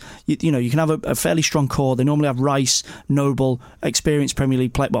players. You can have a fairly strong core. They normally have Rice, Noble, experienced Premier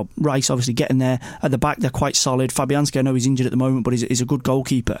League player. Well, Rice obviously getting there. At the back, they're quite solid. Fabianski, I know he's injured at the moment, but he's a good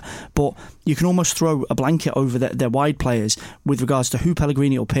goalkeeper. But you can almost throw a blanket over their wide players with regards to who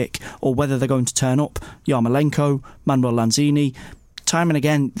Pellegrini will pick, or whether they're going to turn up. Yarmolenko, Manuel Lanzini. Time and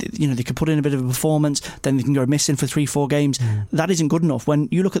again, they could put in a bit of a performance, then they can go missing for 3-4 games. That isn't good enough. When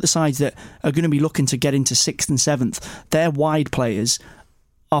you look at the sides that are going to be looking to get into 6th and 7th, their wide players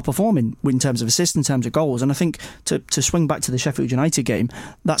are performing in terms of assists, in terms of goals. And I think to swing back to the Sheffield United game,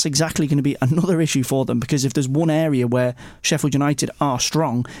 that's exactly going to be another issue for them, because if there's one area where Sheffield United are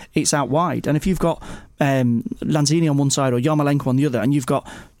strong, it's out wide. And if you've got Lanzini on one side or Yarmolenko on the other, and you've got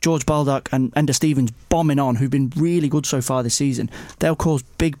George Baldock and Ender Stevens bombing on, who've been really good so far this season, they'll cause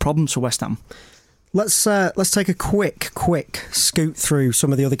big problems for West Ham. Let's take a quick scoot through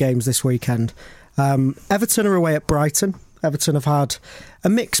some of the other games this weekend. Everton are away at Brighton. Everton have had a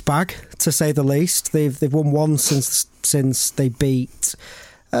mixed bag, to say the least. They've won one since they beat.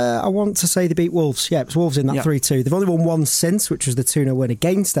 I want to say they beat Wolves. Yeah, it was Wolves in that 3-2. They've only won one since, which was the 2-0 win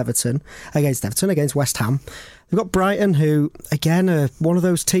against West Ham. They've got Brighton, who again are one of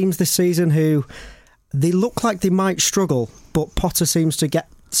those teams this season who they look like they might struggle, but Potter seems to get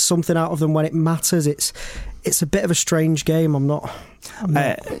something out of them when it matters. It's a bit of a strange game.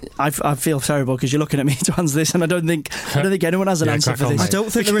 I feel terrible because you're looking at me to answer this, and I don't think anyone has an answer for this. I don't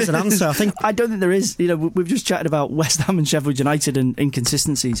think there is an answer. I don't think there is. We've just chatted about West Ham and Sheffield United and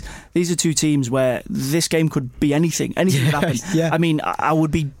inconsistencies. These are two teams where this game could be anything. Anything could happen. Yeah. I mean, I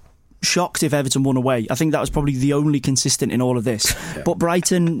would be shocked if Everton won away. I think that was probably the only consistent in all of this. Yeah. But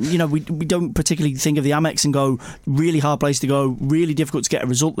Brighton, we don't particularly think of the Amex and go, really hard place to go, really difficult to get a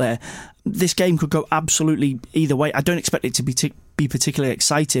result there. This game could go absolutely either way. I don't expect it to be particularly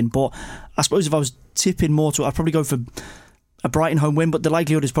exciting, but I suppose if I was tipping more to it, I'd probably go for a Brighton home win, but the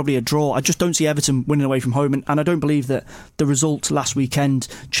likelihood is probably a draw. I just don't see Everton winning away from home, and I don't believe that the result last weekend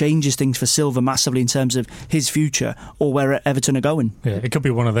changes things for Silva massively in terms of his future or where Everton are going. Yeah, it could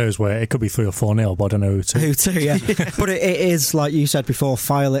be one of those where it could be 3 or 4-0, but I don't know who to. Who to, yeah. But it is, like you said before,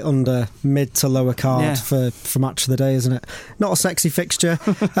 file it under mid to lower card for match of the day, isn't it? Not a sexy fixture.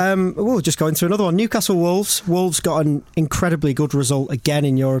 We'll just go into another one. Newcastle Wolves. Wolves got an incredibly good result again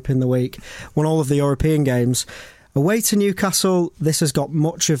in Europe in the week. Won all of the European games. Away to Newcastle, this has got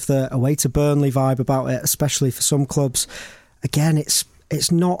much of the away to Burnley vibe about it, especially for some clubs. Again, it's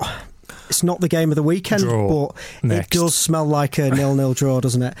not the game of the weekend, but it does smell like a 0-0 draw,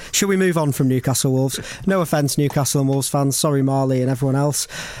 doesn't it? Should we move on from Newcastle Wolves? No offence, Newcastle and Wolves fans. Sorry, Marley and everyone else.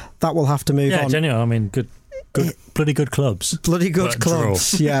 That will have to move on. Yeah, genuine. I mean, good. Bloody good clubs. Bloody good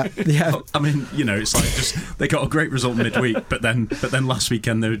clubs. Yeah. Well, I mean, it's like just they got a great result midweek, but then last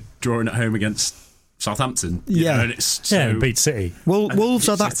weekend they were drawing at home against Southampton. And beat City. Well, Wolves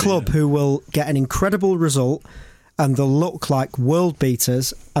are that club who will get an incredible result and they'll look like world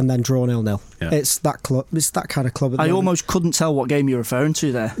beaters and then draw 0-0. Yeah. It's that club. It's that kind of club. I almost couldn't tell what game you're referring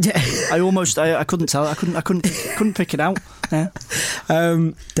to there. Yeah. I couldn't tell. I couldn't pick it out. Yeah.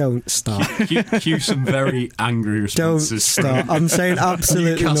 Don't start. Cue some very angry responses. Don't start. I'm saying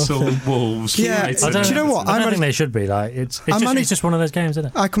absolutely Newcastle nothing. And Wolves. Yeah. Do you know what? I don't think they should be. Like it's just one of those games, isn't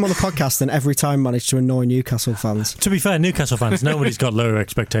it? I come on the podcast and every time manage to annoy Newcastle fans. To be fair, Newcastle fans, nobody's got lower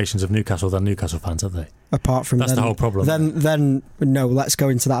expectations of Newcastle than Newcastle fans, have they? Apart from that's the whole problem. Then no, let's go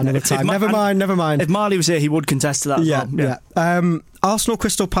into that another time. Never mind. If Marley was here, he would contest to that. Yeah. Arsenal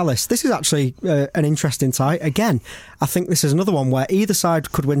Crystal Palace. This is actually an interesting tie. Again, I think this is another one where either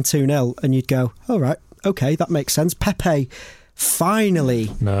side could win 2-0 and you'd go, all right, okay, that makes sense. Pepe finally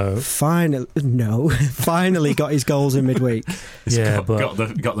got his goals in midweek.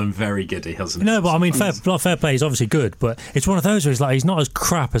 Got them very giddy, hasn't it? No, but I mean, fair play is obviously good, but it's one of those where he's not as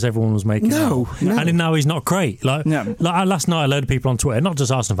crap as everyone was making out. No. And now he's not great. Like last night, a load of people on Twitter, not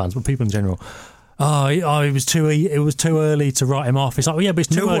just Arsenal fans, but people in general. It was too early to write him off. It's like, well, yeah, but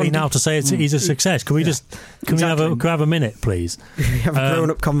it's too early now to say he's a success. Can we can we have a minute, please? Have a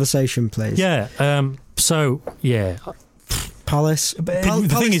grown-up conversation, please. Yeah. Palace. The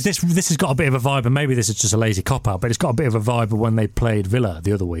thing is, this has got a bit of a vibe, and maybe this is just a lazy cop-out, but it's got a bit of a vibe of when they played Villa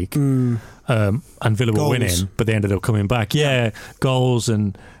the other week, and Villa were winning, but they ended up coming back. Yeah, goals.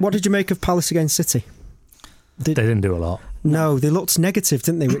 And what did you make of Palace against City? They didn't do a lot. No, they looked negative,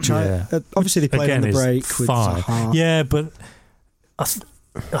 didn't they? Which obviously they played on the break with Zaha. Yeah, but I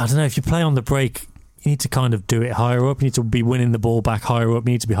don't know, if you play on the break, you need to kind of do it higher up. You need to be winning the ball back higher up.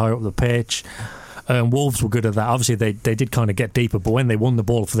 You need to be higher up the pitch. Wolves were good at that. Obviously, they did kind of get deeper, but when they won the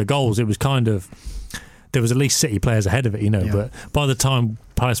ball for the goals, it was kind of, there was at least City players ahead of it, But by the time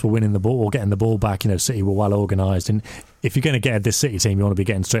Palace were winning the ball or getting the ball back, City were well organised. And if you're going to get at this City team, you want to be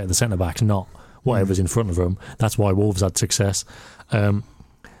getting straight at the centre backs, not whatever's in front of them. That's why Wolves had success.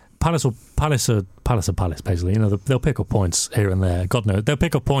 Palace are Palace, basically. They'll pick up points here and there. God knows, they'll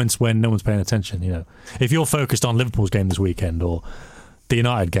pick up points when no one's paying attention. If you're focused on Liverpool's game this weekend or the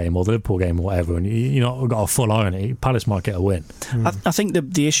United game or the Liverpool game or whatever, and you're not got a full eye on it, Palace might get a win. I think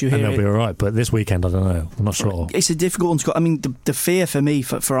the issue here, and they'll be all right. But this weekend, I don't know. I'm not sure. It's a difficult one to go. I mean, the fear for me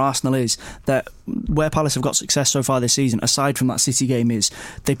for Arsenal is that where Palace have got success so far this season, aside from that City game, is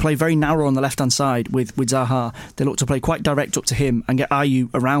they play very narrow on the left hand side with Zaha. They look to play quite direct up to him and get Ayew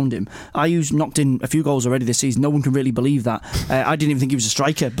around him. Ayew's knocked in a few goals already this season. No one can really believe that. I didn't even think he was a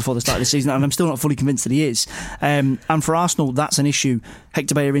striker before the start of the season, and I'm still not fully convinced that he is. And for Arsenal, that's an issue.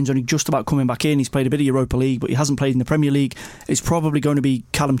 Hector Bellerin's only just about coming back in. He's played a bit of Europa League, but he hasn't played in the Premier League. It's probably going to be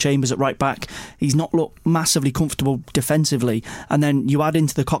Callum Chambers at right back. He's not looked massively comfortable defensively. And then you add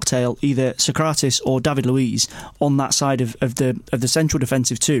into the cocktail either Socrates or David Luiz on that side of the central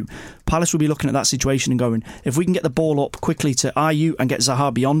defensive two. Palace will be looking at that situation and going, if we can get the ball up quickly to Ayew and get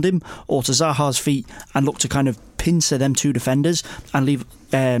Zaha beyond him, or to Zaha's feet and look to kind of pincer them two defenders and leave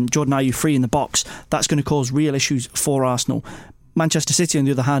Jordan Ayew free in the box, that's going to cause real issues for Arsenal. Manchester City, on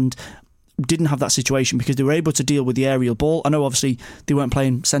the other hand, didn't have that situation because they were able to deal with the aerial ball. I know obviously they weren't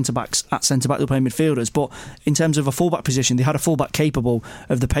playing centre-backs at centre-back, they were playing midfielders, but in terms of a full-back position, they had a full-back capable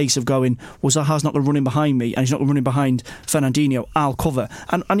of the pace of going, well, Zaha's not going to run in behind me and he's not going to run in behind Fernandinho, I'll cover.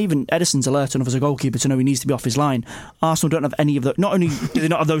 And even Edison's alert enough as a goalkeeper to know he needs to be off his line. Arsenal don't have any of that. Not only do they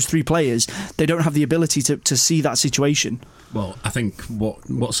not have those three players, they don't have the ability to see that situation. Well, I think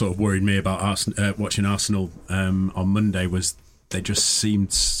what sort of worried me about watching Arsenal on Monday was they just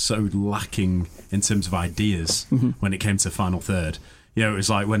seemed so lacking in terms of ideas when it came to final third. You know, it was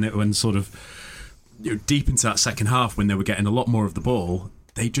like when sort of deep into that second half, when they were getting a lot more of the ball,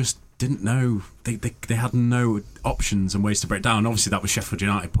 they just didn't know. They had no options and ways to break down. Obviously, that was Sheffield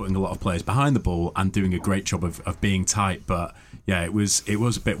United putting a lot of players behind the ball and doing a great job of being tight. But yeah, it was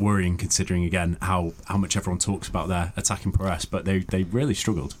a bit worrying considering again how much everyone talks about their attacking prowess, but they really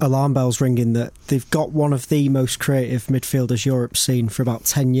struggled. Alarm bells ringing that they've got one of the most creative midfielders Europe's seen for about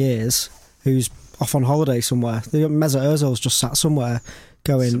 10 years, who's off on holiday somewhere. Mesut Ozil's just sat somewhere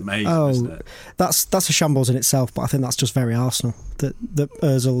going, amazing, isn't it? That's a shambles in itself, but I think that's just very Arsenal that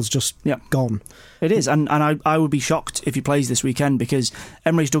Ozil's just gone. It is, and I would be shocked if he plays this weekend, because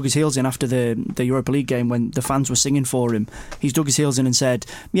Emery's dug his heels in after the Europa League game when the fans were singing for him. He's dug his heels in and said,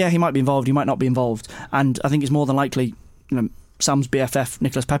 yeah, he might be involved, he might not be involved, and I think it's more than likely, Sam's BFF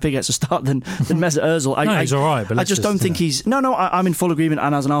Nicolas Pepe gets a start than Mesut Ozil. He's all right, but I just don't think he's. No. I'm in full agreement.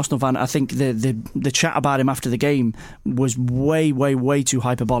 And as an Arsenal fan, I think the chat about him after the game was way, way, way too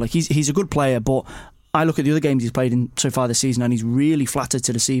hyperbolic. He's a good player, but I look at the other games he's played in so far this season, and he's really flattered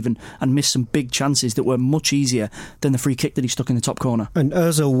to deceive and missed some big chances that were much easier than the free kick that he stuck in the top corner. And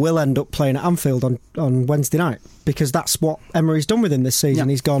Ozil will end up playing at Anfield on Wednesday night, because that's what Emery's done with him this season.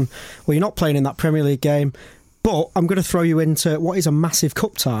 He's gone, well, you're not playing in that Premier League game, but I'm going to throw you into what is a massive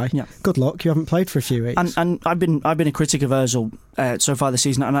cup tie. Yeah. Good luck, you haven't played for a few weeks. And I've been a critic of Ozil so far this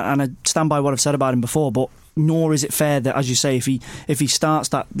season, and I stand by what I've said about him before, but nor is it fair that, as you say, if he starts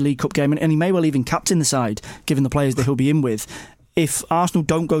that League Cup game, and he may well even captain the side, given the players that he'll be in with, if Arsenal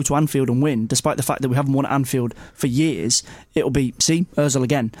don't go to Anfield and win, despite the fact that we haven't won at Anfield for years, it'll be, see, Ozil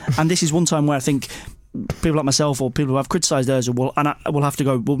again. And this is one time where I think people like myself or people who have criticised Ozil will have to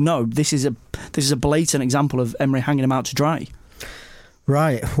go, well, no, this is a blatant example of Emery hanging him out to dry.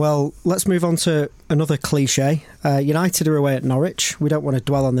 Right, well, let's move on to another cliche. United are away at Norwich. We don't want to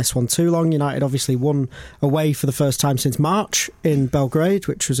dwell on this one too long. United obviously won away for the first time since March in Belgrade,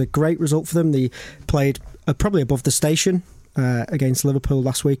 which was a great result for them. They played probably above the station against Liverpool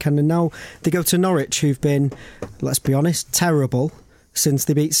last weekend, and now they go to Norwich, who've been, let's be honest, terrible since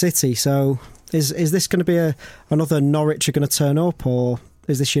they beat City. So is this going to be another Norwich are going to turn up, or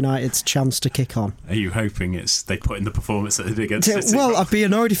is this United's chance to kick on? Are you hoping they put in the performance that they did against City? Well, I'd be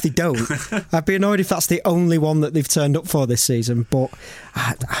annoyed if they don't. I'd be annoyed if that's the only one that they've turned up for this season. But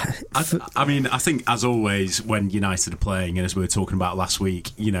I mean, I think as always when United are playing, and as we were talking about last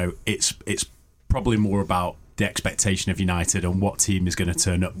week, it's probably more about the expectation of United and what team is going to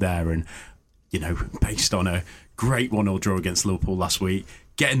turn up there, and based on a great 1-0 draw against Liverpool last week,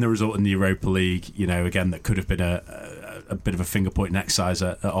 getting the result in the Europa League, again, that could have been a bit of a finger pointing exercise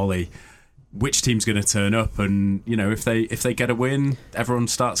at Ollie. Which team's going to turn up? And if they get a win, everyone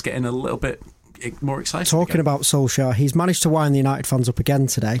starts getting a little bit more excited. Talking about Solskjaer, he's managed to wind the United fans up again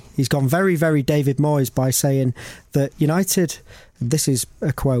today. He's gone very, very David Moyes by saying that United, this is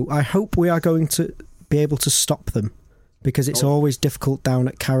a quote, "I hope we are going to be able to stop them because it's always difficult down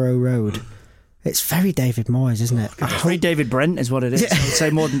at Carrow Road." It's very David Moyes, isn't it? Very David Brent is what it is. Yeah. I would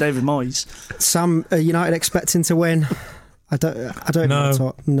say more than David Moyes. Sam, are United expecting to win? I don't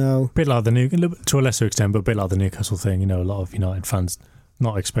know. No. Bit like to a lesser extent, but a bit like the Newcastle thing. A lot of United fans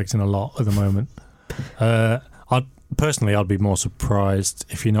not expecting a lot at the moment. personally, I'd be more surprised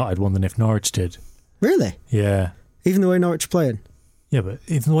if United won than if Norwich did. Really? Yeah. Even the way Norwich are playing? Yeah, but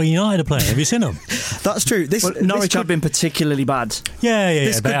even the way United are playing, have you seen them? That's true. Norwich have been particularly bad. Yeah.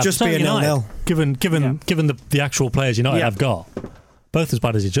 This could just be a 0-0. Given the actual players United have got, both as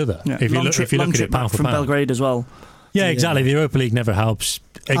bad as each other. Yeah. If you look at it pound for from pound. Belgrade as well. Yeah, exactly. The Europa League never helps.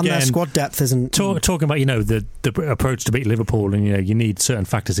 Again, and their squad depth isn't... Talking about, the approach to beat Liverpool, and, you need certain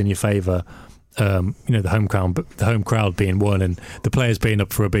factors in your favour. The home crowd being one and the players being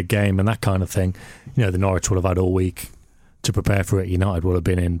up for a big game and that kind of thing. The Norwich will have had all week to prepare for it. United will have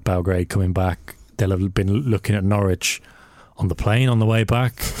been in Belgrade coming back. They'll have been looking at Norwich on the plane on the way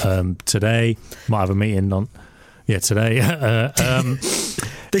back. Today, might have a meeting on... Yeah, today.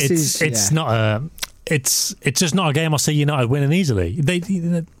 It's just not a game I see United winning easily.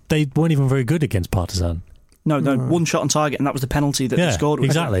 They weren't even very good against Partizan. No, one shot on target, and that was the penalty that they scored.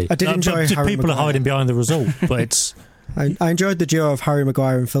 Exactly. I did enjoy Harry people Maguire. are hiding behind the result, but it's... I enjoyed the duo of Harry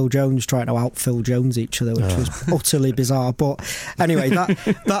Maguire and Phil Jones trying to out-Phil Jones each other, which was utterly bizarre. But anyway,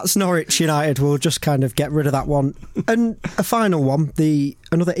 that's Norwich United. We'll just kind of get rid of that one. And a final one,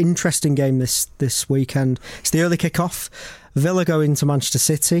 another interesting game this weekend. It's the early kick-off. Villa go into Manchester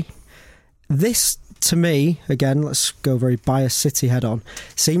City. This, to me, again, let's go very biased City head-on,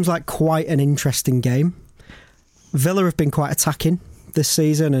 seems like quite an interesting game. Villa have been quite attacking this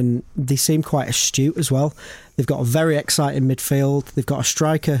season and they seem quite astute as well. They've got a very exciting midfield. They've got a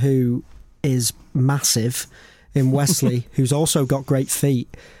striker who is massive in Wesley, who's also got great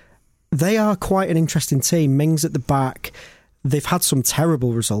feet. They are quite an interesting team. Mings at the back. They've had some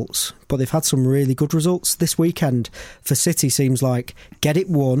terrible results, but they've had some really good results. This weekend for City seems like get it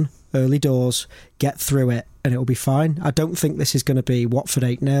won early doors, get through it, and it'll be fine. I don't think this is going to be Watford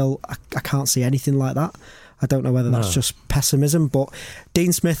 8-0. I can't see anything like that. I don't know whether that's just pessimism, but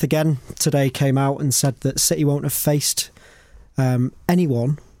Dean Smith again today came out and said that City won't have faced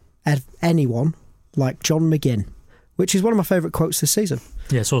anyone like John McGinn, which is one of my favourite quotes this season.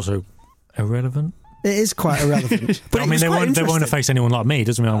 Yeah, it's also irrelevant. It is quite irrelevant. But I mean, they won't have faced anyone like me.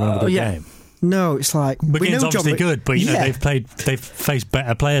 Doesn't mean I'm going to win a good game. No, it's like McGinn's obviously good, but they've faced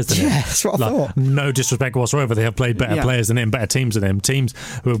better players than him. Yeah, that's what I thought. No disrespect whatsoever, they have played better players than him, better teams than him, teams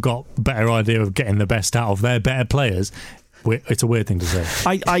who have got better idea of getting the best out of their better players. It's a weird thing to say.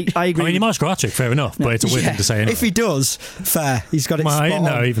 I agree. I mean, he might score hat-trick, fair enough, but it's a weird thing to say anyway. If he does, fair. He's got it spot on.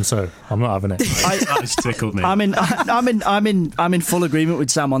 No, even so, I'm not having it. That's tickled me. I'm in full agreement with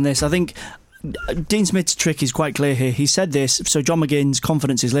Sam on this. I think Dean Smith's trick is quite clear here. He said this, so John McGinn's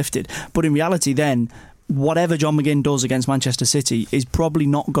confidence is lifted. But in reality, then, whatever John McGinn does against Manchester City is probably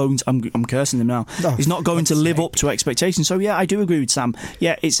not going to... I'm cursing them now. He's not going to live up to expectations. So, yeah, I do agree with Sam.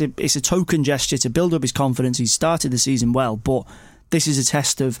 Yeah, it's a token gesture to build up his confidence. He's started the season well, but this is a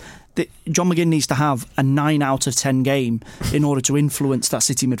test of... John McGinn needs to have a 9 out of 10 game in order to influence that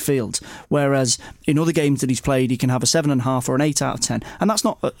City midfield. Whereas in other games that he's played, he can have a 7.5 or an 8 out of 10. And that's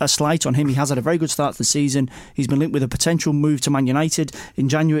not a slight on him. He has had a very good start to the season. He's been linked with a potential move to Man United in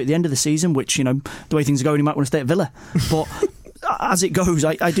January at the end of the season, which, the way things are going, he might want to stay at Villa. But as it goes,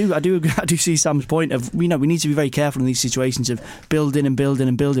 I do see Sam's point of we need to be very careful in these situations of building and building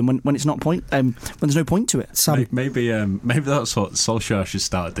and building when it's not point when there's no point to it. Sam, maybe that's what Solskjaer should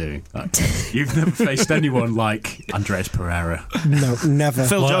start doing. Like, you've never faced anyone like Andreas Pereira. No, never.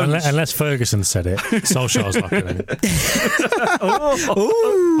 Phil Jones. Unless Ferguson said it, Solskjaer's not going to.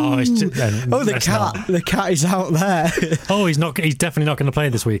 The cat is out there. He's definitely not going to play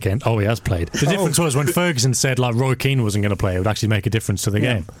this weekend. He has played. The difference was when Ferguson said like Roy Keane wasn't going to play, it would actually make a difference to the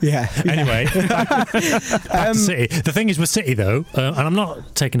game. Yeah. Anyway, back to City. The thing is with City though, and I'm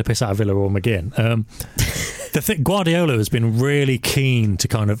not taking the piss out of Villa or McGinn. Guardiola has been really keen to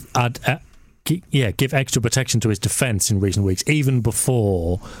kind of give extra protection to his defence in recent weeks, even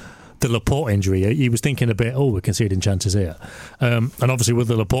before the Laporte injury. He was thinking a bit, we're conceding chances here. And obviously with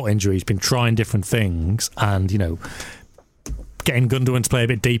the Laporte injury, he's been trying different things and, getting Gundogan to play a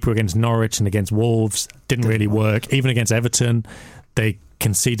bit deeper against Norwich and against Wolves didn't really work. Even against Everton, they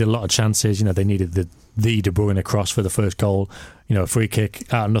conceded a lot of chances. They needed the De Bruyne cross for the first goal, a free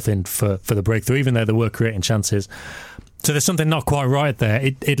kick out of nothing for the breakthrough, even though they were creating chances. So there's something not quite right there.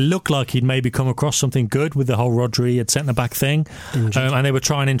 It looked like he'd maybe come across something good with the whole Rodri at centre-back thing. And they were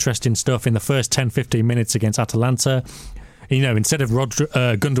trying interesting stuff in the first 10-15 minutes against Atalanta. Instead of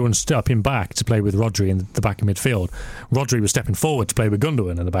Gundogan stepping back to play with Rodri in the back of midfield, Rodri was stepping forward to play with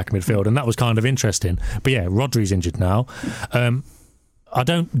Gundogan in the back of midfield, and that was kind of interesting. But yeah, Rodri's injured now. I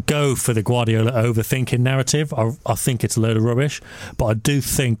don't go for the Guardiola overthinking narrative. I think it's a load of rubbish, but I do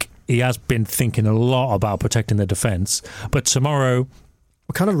think he has been thinking a lot about protecting the defence. But tomorrow,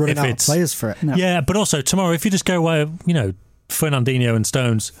 We're kind of running out of players for it. No. Yeah, but also tomorrow, if you just go away, Fernandinho and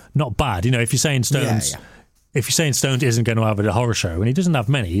Stones, not bad. If you're saying Stones... If you're saying Stones isn't going to have a horror show, and he doesn't have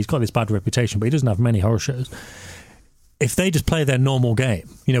many, he's got this bad reputation, but he doesn't have many horror shows. If they just play their normal game,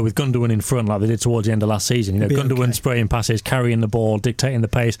 with Gundogan in front like they did towards the end of last season, Gundogan spraying passes, carrying the ball, dictating the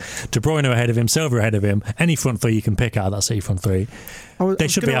pace, De Bruyne ahead of him, Silva ahead of him, any front three you can pick out of that City front three, they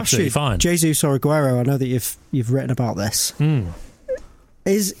should be absolutely fine. Jesus or Aguero, I know that you've written about this.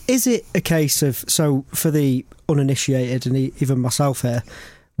 Is it a case of, so for the uninitiated and even myself here,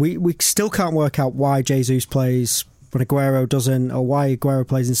 we still can't work out why Jesus plays when Aguero doesn't, or why Aguero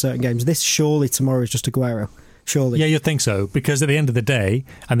plays in certain games. This surely tomorrow is just Aguero. Surely. Yeah, you'd think so, because at the end of the day,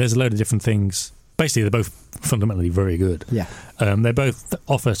 and there's a load of different things, basically they're both fundamentally very good. Yeah. They both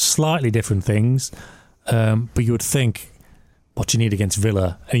offer slightly different things, but you would think, what you need against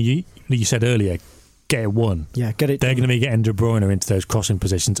Villa, and you said earlier, get it won. Yeah, get it They're done. going to be getting De Bruyne into those crossing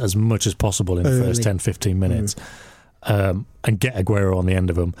positions as much as possible in the first 10-15 minutes. And get Aguero on the end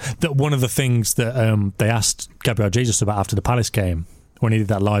of them. That one of the things that they asked Gabriel Jesus about after the Palace game, when he did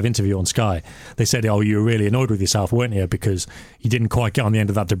that live interview on Sky, they said, you were really annoyed with yourself, weren't you? Because you didn't quite get on the end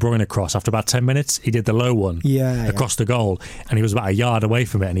of that De Bruyne cross. After about 10 minutes, he did the low one across the goal, and he was about a yard away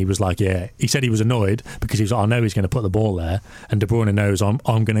from it, and he was like, he said he was annoyed because he was like, I know he's going to put the ball there, and De Bruyne knows I'm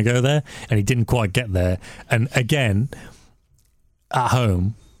going to go there, and he didn't quite get there. And again, at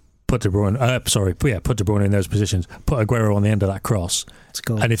home, put De Bruyne in those positions, put Aguero on the end of that cross,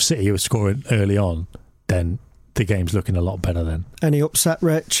 and if City was scoring early on, then the game's looking a lot better then. Any upset,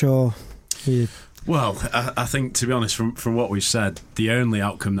 Rich, or... Well, I think, to be honest, from what we've said, the only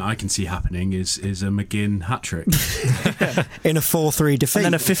outcome that I can see happening is a McGinn hat-trick. In a 4-3 defeat. And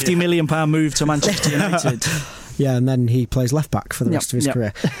then a £50 million move to Manchester United. Yeah, and then he plays left-back for the rest of his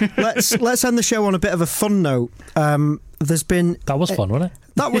career. Let's end the show on a bit of a fun note. There's been... That was fun, wasn't it?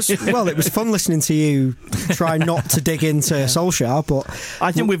 That was... Well, it was fun listening to you try not to dig into Solskjaer, but...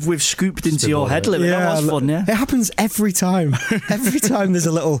 I think we've scooped into your head limit. That was fun, yeah. It happens every time. Every time there's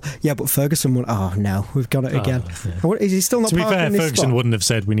a little... Yeah, but Ferguson won... Oh, no, we've got it again. Is he still not parking in his spot? To be fair, Ferguson wouldn't have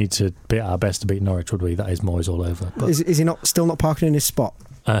said we need to be at our best to beat Norwich, would we? That is Moyes all over. But is he still not parking in his spot?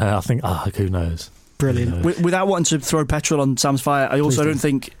 I think... who knows? Brilliant. Without wanting to throw petrol on Sam's fire, I also don't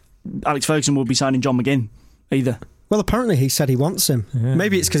think Alex Ferguson will be signing John McGinn either. Well, apparently he said he wants him. Yeah.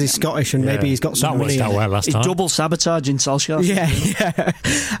 Maybe it's because he's Scottish and maybe he's got some money. That worked out well last time. He's double sabotaging Solskjaer.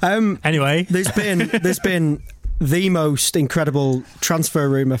 Yeah. Anyway, there's been the most incredible transfer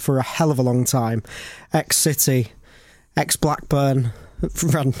rumour for a hell of a long time. Ex-City, ex-Blackburn,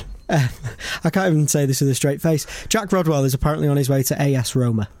 I can't even say this with a straight face. Jack Rodwell is apparently on his way to AS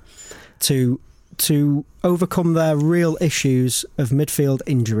Roma to overcome their real issues of midfield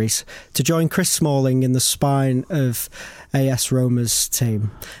injuries, to join Chris Smalling in the spine of AS Roma's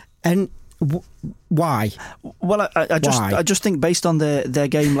team. And why? Well, I just think based on their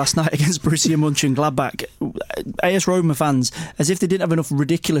game last night against Borussia Mönchengladbach, AS Roma fans, as if they didn't have enough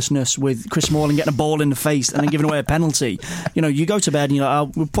ridiculousness with Chris Smalling getting a ball in the face and then giving away a penalty. You go to bed and you're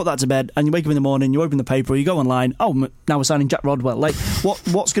like, we'll put that to bed, and you wake up in the morning, you open the paper, or you go online, now we're signing Jack Rodwell. Like,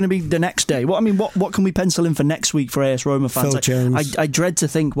 what's going to be the next day? What can we pencil in for next week for AS Roma fans? Phil Jones. I dread to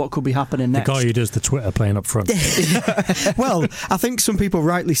think what could be happening next. The guy who does the Twitter playing up front. Well, I think some people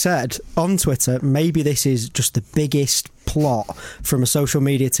rightly said on Twitter, maybe this is just the biggest plot from a social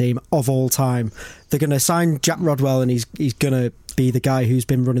media team of all time. They're going to sign Jack Rodwell, and he's going to be the guy who's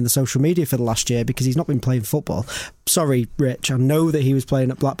been running the social media for the last year because he's not been playing football. Sorry, Rich, I know that he was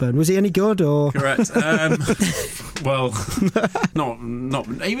playing at Blackburn. Was he any good? Or correct? Well, not.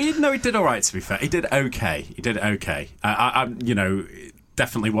 He did all right. To be fair, he did okay. It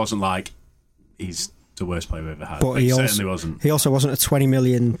definitely wasn't like he's the worst player we've ever had. But he certainly wasn't. He also wasn't a £20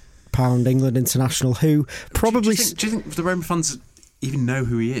 million England international who probably... Do you think the Roma fans even know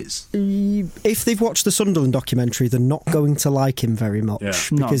who he is? If they've watched the Sunderland documentary, they're not going to like him very much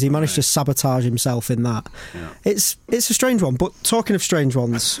because he managed to sabotage himself in that. Yeah. It's a strange one, but talking of strange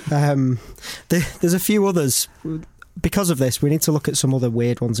ones, there's a few others. Because of this, we need to look at some other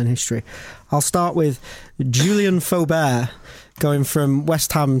weird ones in history. I'll start with Julien Faubert going from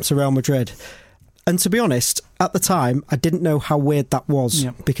West Ham to Real Madrid. And to be honest, at the time, I didn't know how weird that was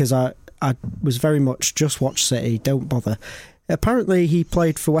because I was very much just watch City, don't bother. Apparently, he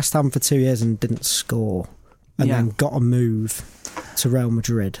played for West Ham for 2 years and didn't score and then got a move to Real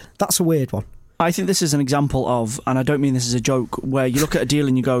Madrid. That's a weird one. I think this is an example of, and I don't mean this as a joke, where you look at a deal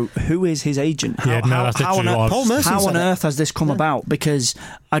and you go, who is his agent? How on earth has this come about? Because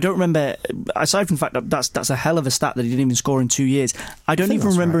I don't remember, aside from the fact that that's a hell of a stat that he didn't even score in 2 years, I don't even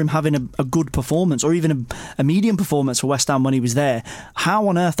remember him having a good performance or even a medium performance for West Ham when he was there. How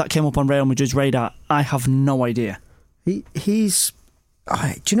on earth that came up on Real Madrid's radar, I have no idea. He's...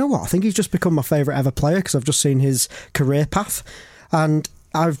 do you know what? I think he's just become my favourite ever player because I've just seen his career path. And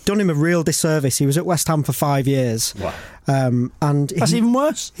I've done him a real disservice. He was at West Ham for 5 years. Wow. And that's even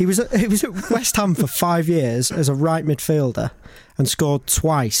worse. He was at West Ham for 5 years as a right midfielder and scored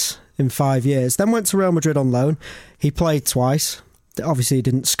twice in 5 years. Then went to Real Madrid on loan. He played twice. Obviously, he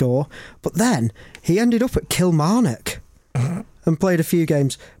didn't score. But then he ended up at Kilmarnock and played a few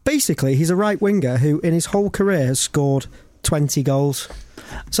games. Basically, he's a right winger who, in his whole career, has scored 20 goals.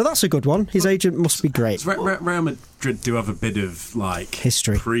 So that's a good one. His agent must be great. Real Madrid do have a bit of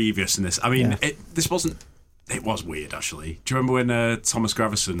history previous in this. I mean, it was weird actually. Do you remember when Thomas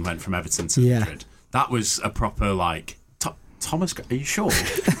Gravesen went from Everton to Madrid? That was a proper Thomas. Are you sure?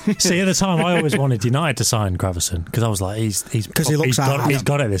 See, at the time, I always wanted United to sign Gravesen because I was like, he's got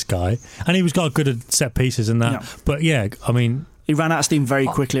it, this guy, and he was got good at set pieces and that. Yeah. But yeah, I mean. He ran out of steam very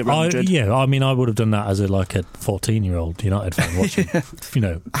quickly at Real Madrid. I mean, I would have done that as a 14-year-old United fan watching,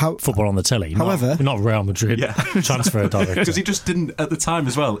 football on the telly. However, not Real Madrid transfer director. Because he just didn't, at the time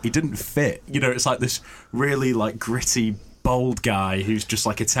as well, he didn't fit. It's like this really gritty, bold guy who's just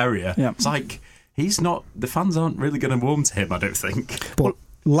like a terrier. Yeah. It's like, he's not, the fans aren't really going to warm to him, I don't think. But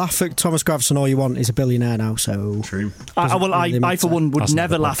laugh at Thomas Gravesen all you want. He's a billionaire now, so... True. I for one, would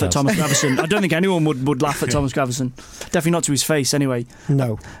never laugh at Thomas Gravesen. I don't think anyone would laugh at Thomas Gravesen. Definitely not to his face, anyway.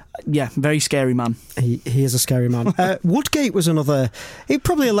 No. Yeah, very scary man. He is a scary man. Woodgate was another...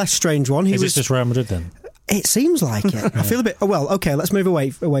 Probably a less strange one. Is this just Real Madrid, then? It seems like it. I feel a bit... Well, OK, let's move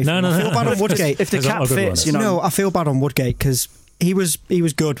away from I feel bad on Woodgate. If the cap fits, No, I feel bad on Woodgate, because... He was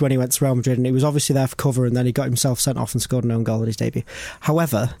good when he went to Real Madrid, and he was obviously there for cover, and then he got himself sent off and scored an own goal in his debut.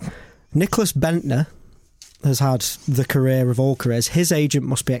 However, Nicholas Bentner has had the career of all careers. His agent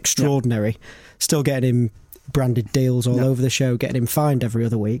must be extraordinary. Still getting him branded deals all over the show, getting him fined every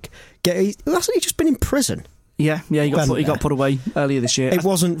other week. Hasn't he just been in prison? Yeah, he got put away earlier this year. It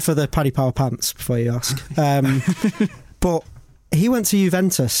wasn't for the Paddy Power pants, before you ask. But he went to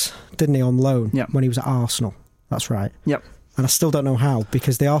Juventus, didn't he, on loan when he was at Arsenal? That's right. Yep. And I still don't know how,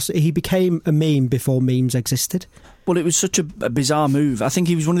 because he became a meme before memes existed. Well, it was such a bizarre move. I think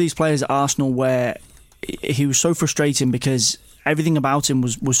he was one of these players at Arsenal where he was so frustrating because everything about him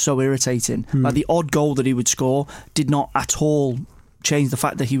was so irritating. Like the odd goal that he would score did not at all change the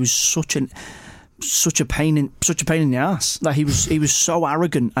fact that he was such a pain in the ass. Like he was so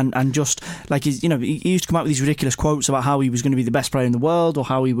arrogant and just like he used to come out with these ridiculous quotes about how he was going to be the best player in the world, or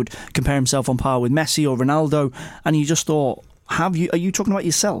how he would compare himself on par with Messi or Ronaldo, and you just thought, are you talking about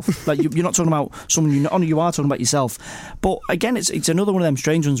yourself? Like you're not talking about someone you are talking about yourself. But again, it's another one of them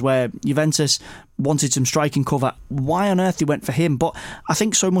strange ones where Juventus wanted some striking cover. Why on earth they went for him? But I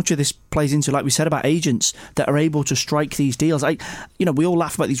think so much of this plays into, like we said, about agents that are able to strike these deals. We all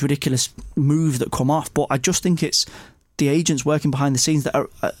laugh about these ridiculous moves that come off, but I just think it's the agents working behind the scenes that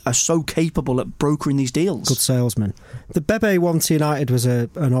are so capable at brokering these deals. Good salesman. The Bebe one to United was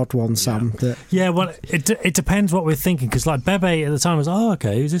an odd one, Sam. Yeah, well, it depends what we're thinking, because like Bebe at the time was,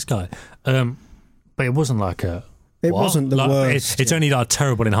 okay, who's this guy? But it wasn't like a... It wasn't the worst. It's only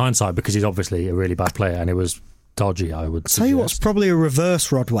terrible in hindsight, because he's obviously a really bad player, and it was dodgy, I would suggest. Tell you what's probably a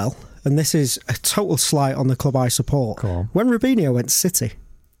reverse Rodwell, and this is a total slight on the club I support. Go on. When Robinho went to City,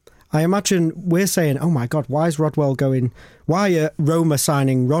 I imagine we're saying, oh my God, why is Rodwell going... Why are Roma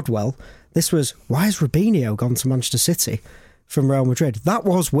signing Rodwell? This was, why has Robinho gone to Manchester City from Real Madrid? That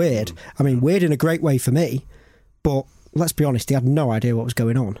was weird. I mean, weird in a great way for me, but let's be honest, he had no idea what was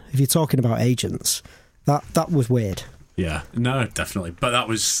going on. If you're talking about agents, that was weird. Yeah, no, definitely. But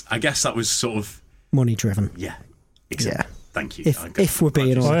I guess that was sort of... money driven. Yeah, exactly. Yeah. Thank you. If we're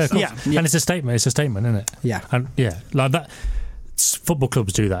being honest. Yeah. And it's a statement, isn't it? Yeah. And like that... Football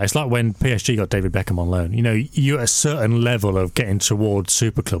clubs do that. It's like when PSG got David Beckham on loan. You're at a certain level of getting towards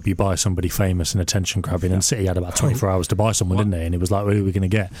super club, you buy somebody famous and attention grabbing, and City had about 24 hours to buy someone, didn't they? And it was like, who are we going to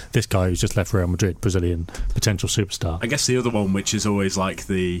get? This guy who's just left Real Madrid, Brazilian potential superstar. I guess the other one, which is always like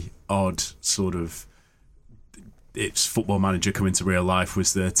the odd sort of it's football manager coming to real life,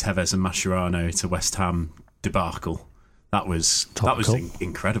 was the Tevez and Mascherano to West Ham debacle. That was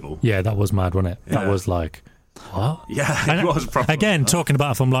incredible. Yeah, that was mad, wasn't it? Yeah. That was like... What? Yeah, it was proper. Again, talking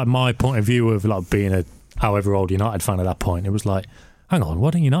about it from like my point of view of like being a however old United fan at that point, it was like, hang on,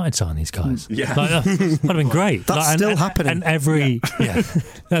 why don't United sign these guys? Yeah. Like, that'd have been great. That's Like, still happening. And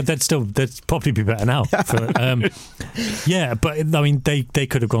they'd probably be better now. But I mean, they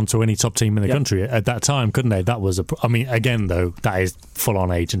could have gone to any top team in the country at that time, couldn't they? That was again though, that is full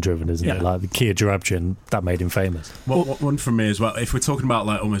on agent driven, isn't it? Like the Kia Jarabchin, that made him famous. One from me as well. If we're talking about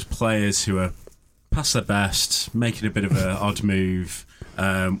like almost players who are past their best, making a bit of an odd move,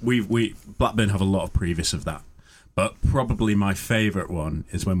 we Blackburn have a lot of previous of that. But probably my favourite one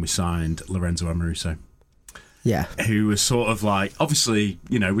is when we signed Lorenzo Amoruso. Yeah. Who was sort of like, obviously,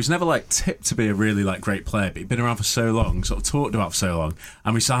 was never like tipped to be a really like great player, but he'd been around for so long, sort of talked about for so long,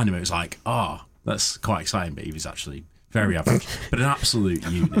 and we signed him. It was like, that's quite exciting, but he was actually very average, but an absolute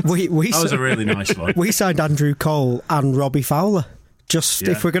unit. That was a really nice one. We signed Andrew Cole and Robbie Fowler.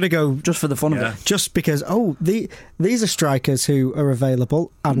 If we're going to go just for the fun of it, just because these are strikers who are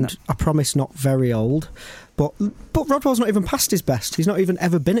available and I promise not very old, but Rodwell's not even past his best. He's not even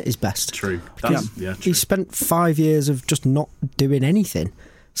ever been at his best. True. True. He spent 5 years of just not doing anything.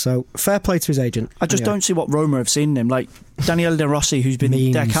 So fair play to his agent. I just don't see what Roma have seen in him. Like Daniele De Rossi, who's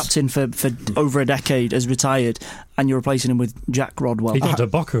been their captain for over a decade, has retired, and you're replacing him with Jack Rodwell. He got to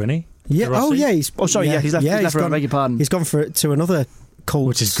Boca, isn't he? Yeah. He's left. He's gone, beg your pardon. He's gone to another Colts,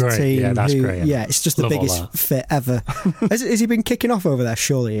 which is great. Team yeah, that's great. Yeah, it's just the biggest fit ever. Has he been kicking off over there?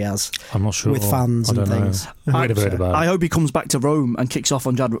 Surely he has. I'm not sure. With fans and things. I hope he comes back to Rome and kicks off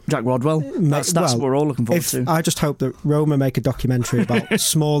on Jack Rodwell. That's what we're all looking forward to. I just hope that Roma make a documentary about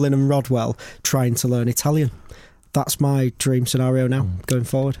Smalling and Rodwell trying to learn Italian. That's my dream scenario now, going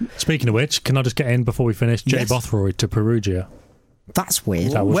forward. Speaking of which, can I just get in before we finish? Jay Bothroyd to Perugia. That's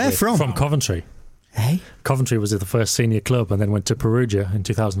weird. Where weird. From? From Coventry. Hey? Coventry was the first senior club and then went to Perugia in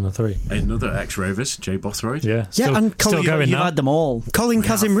 2003. Another ex-Rovers, Jay Bothroyd. Yeah, and still going now. You've had them all. Colin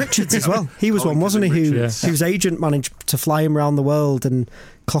Kazim Richards as well. He was one, wasn't he, whose agent managed to fly him around the world and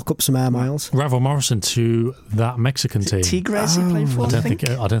clock up some air miles. Ravel Morrison to that Mexican team. Tigres he played for, I don't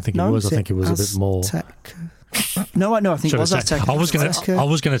think he was. I think it was a bit more... No, I think it was Aztec. I was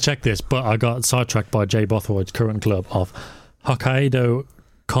going to check this, but I got sidetracked by Jay Bothroyd's current club of Hokkaido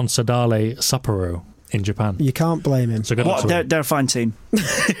Consadole Sapporo in Japan. You can't blame him. So they're a fine team.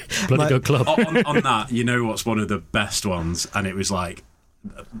 Bloody good club. On that, what's one of the best ones, and it was like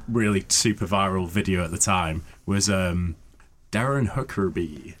a really super viral video at the time, was Darren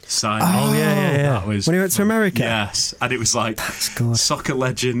Huckerby signed. Oh yeah. That was when he went to America. Yes, and it was like soccer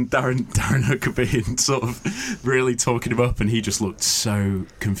legend Darren Huckerby, and sort of really talking him up, and he just looked so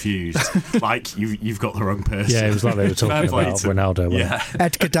confused, like you've got the wrong person. Yeah, it was like they were talking about Ronaldo. Yeah,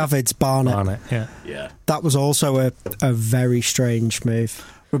 Edgar Davids Barnett. Yeah. That was also a very strange move.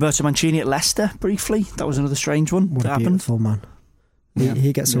 Roberto Mancini at Leicester briefly. That was another strange one. What a beautiful man.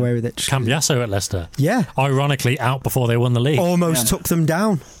 He gets away with it. Cambiasso at Leicester. Yeah. Ironically, out before they won the league. Almost took them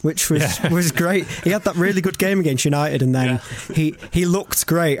down, which was great. He had that really good game against United, and then he looked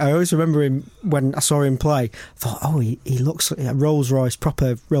great. I always remember him when I saw him play. I thought, he looks like a Rolls Royce,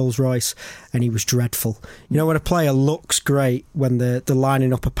 proper Rolls Royce, and he was dreadful. When a player looks great when they're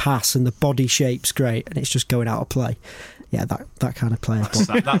lining up a pass and the body shape's great, and it's just going out of play. Yeah, that kind of player.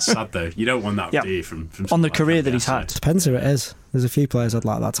 That's sad though. You don't want that do you, from on the career that he's had. Depends who it is. There's a few players I'd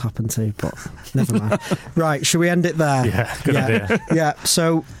like that to happen to, but never mind. Right, should we end it there? Yeah, good idea. Yeah.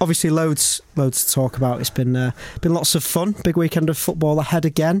 So obviously loads to talk about. It's been lots of fun. Big weekend of football ahead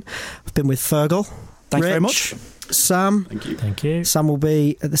again. I've been with Fergal. Thanks very much. Sam. Thank you. Sam will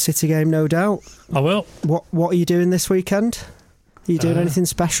be at the City game, no doubt. I will. What are you doing this weekend? Are you doing anything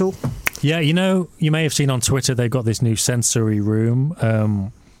special? Yeah, you may have seen on Twitter they've got this new sensory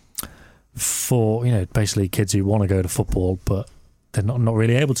room for basically kids who want to go to football but they're not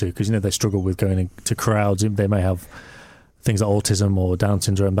really able to because they struggle with going into crowds. They may have things like autism or Down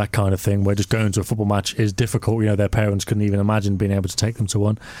syndrome, that kind of thing, where just going to a football match is difficult. Their parents couldn't even imagine being able to take them to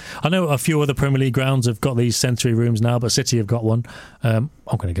one. I know a few other Premier League grounds have got these sensory rooms now, but City have got one. I'm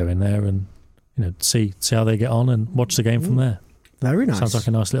going to go in there and see how they get on and watch the game from there. Very nice. Sounds like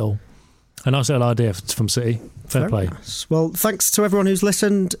a nice little idea from City. Fair play. Nice. Well, thanks to everyone who's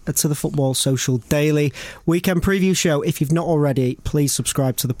listened to the Football Social Daily Weekend Preview Show. If you've not already, please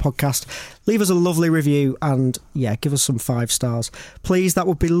subscribe to the podcast. Leave us a lovely review and, give us some 5 stars. Please, that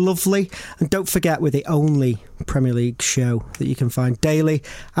would be lovely. And don't forget, we're the only Premier League show that you can find daily.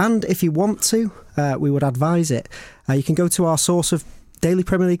 And if you want to, we would advise it. You can go to our source of Daily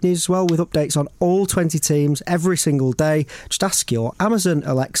Premier League news as well, with updates on all 20 teams every single day. Just ask your Amazon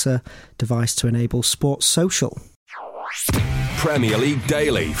Alexa device to enable Sports Social. Premier League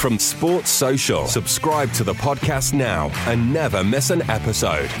Daily from Sports Social. Subscribe to the podcast now and never miss an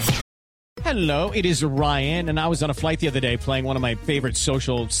episode. Hello, it is Ryan, and I was on a flight the other day playing one of my favorite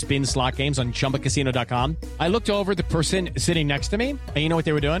social spin slot games on ChumbaCasino.com. I looked over at the person sitting next to me, and you know what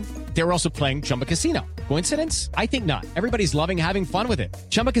they were doing? They were also playing Chumba Casino. Coincidence? I think not. Everybody's loving having fun with it.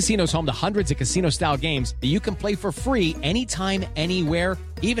 Chumba Casino is home to hundreds of casino-style games that you can play for free anytime, anywhere,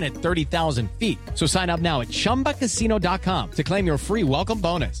 even at 30,000 feet. So sign up now at ChumbaCasino.com to claim your free welcome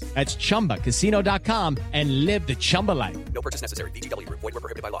bonus. That's ChumbaCasino.com and live the Chumba life. No purchase necessary. VGW. Void where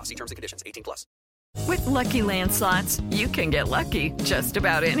prohibited by law. See terms and conditions. 18+. With Lucky Land Slots, you can get lucky just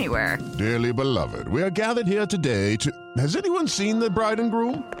about anywhere. Dearly beloved, we are gathered here today to... Has anyone seen the bride and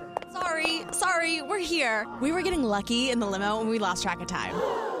groom? Sorry, we're here. We were getting lucky in the limo and we lost track of time.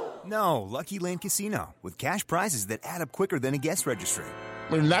 No, Lucky Land Casino, with cash prizes that add up quicker than a guest registry.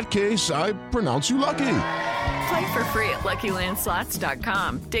 In that case, I pronounce you lucky. Play for free at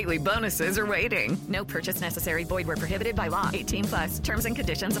LuckyLandSlots.com. Daily bonuses are waiting. No purchase necessary. Void where prohibited by law. 18+. Terms and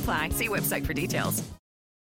conditions apply. See website for details.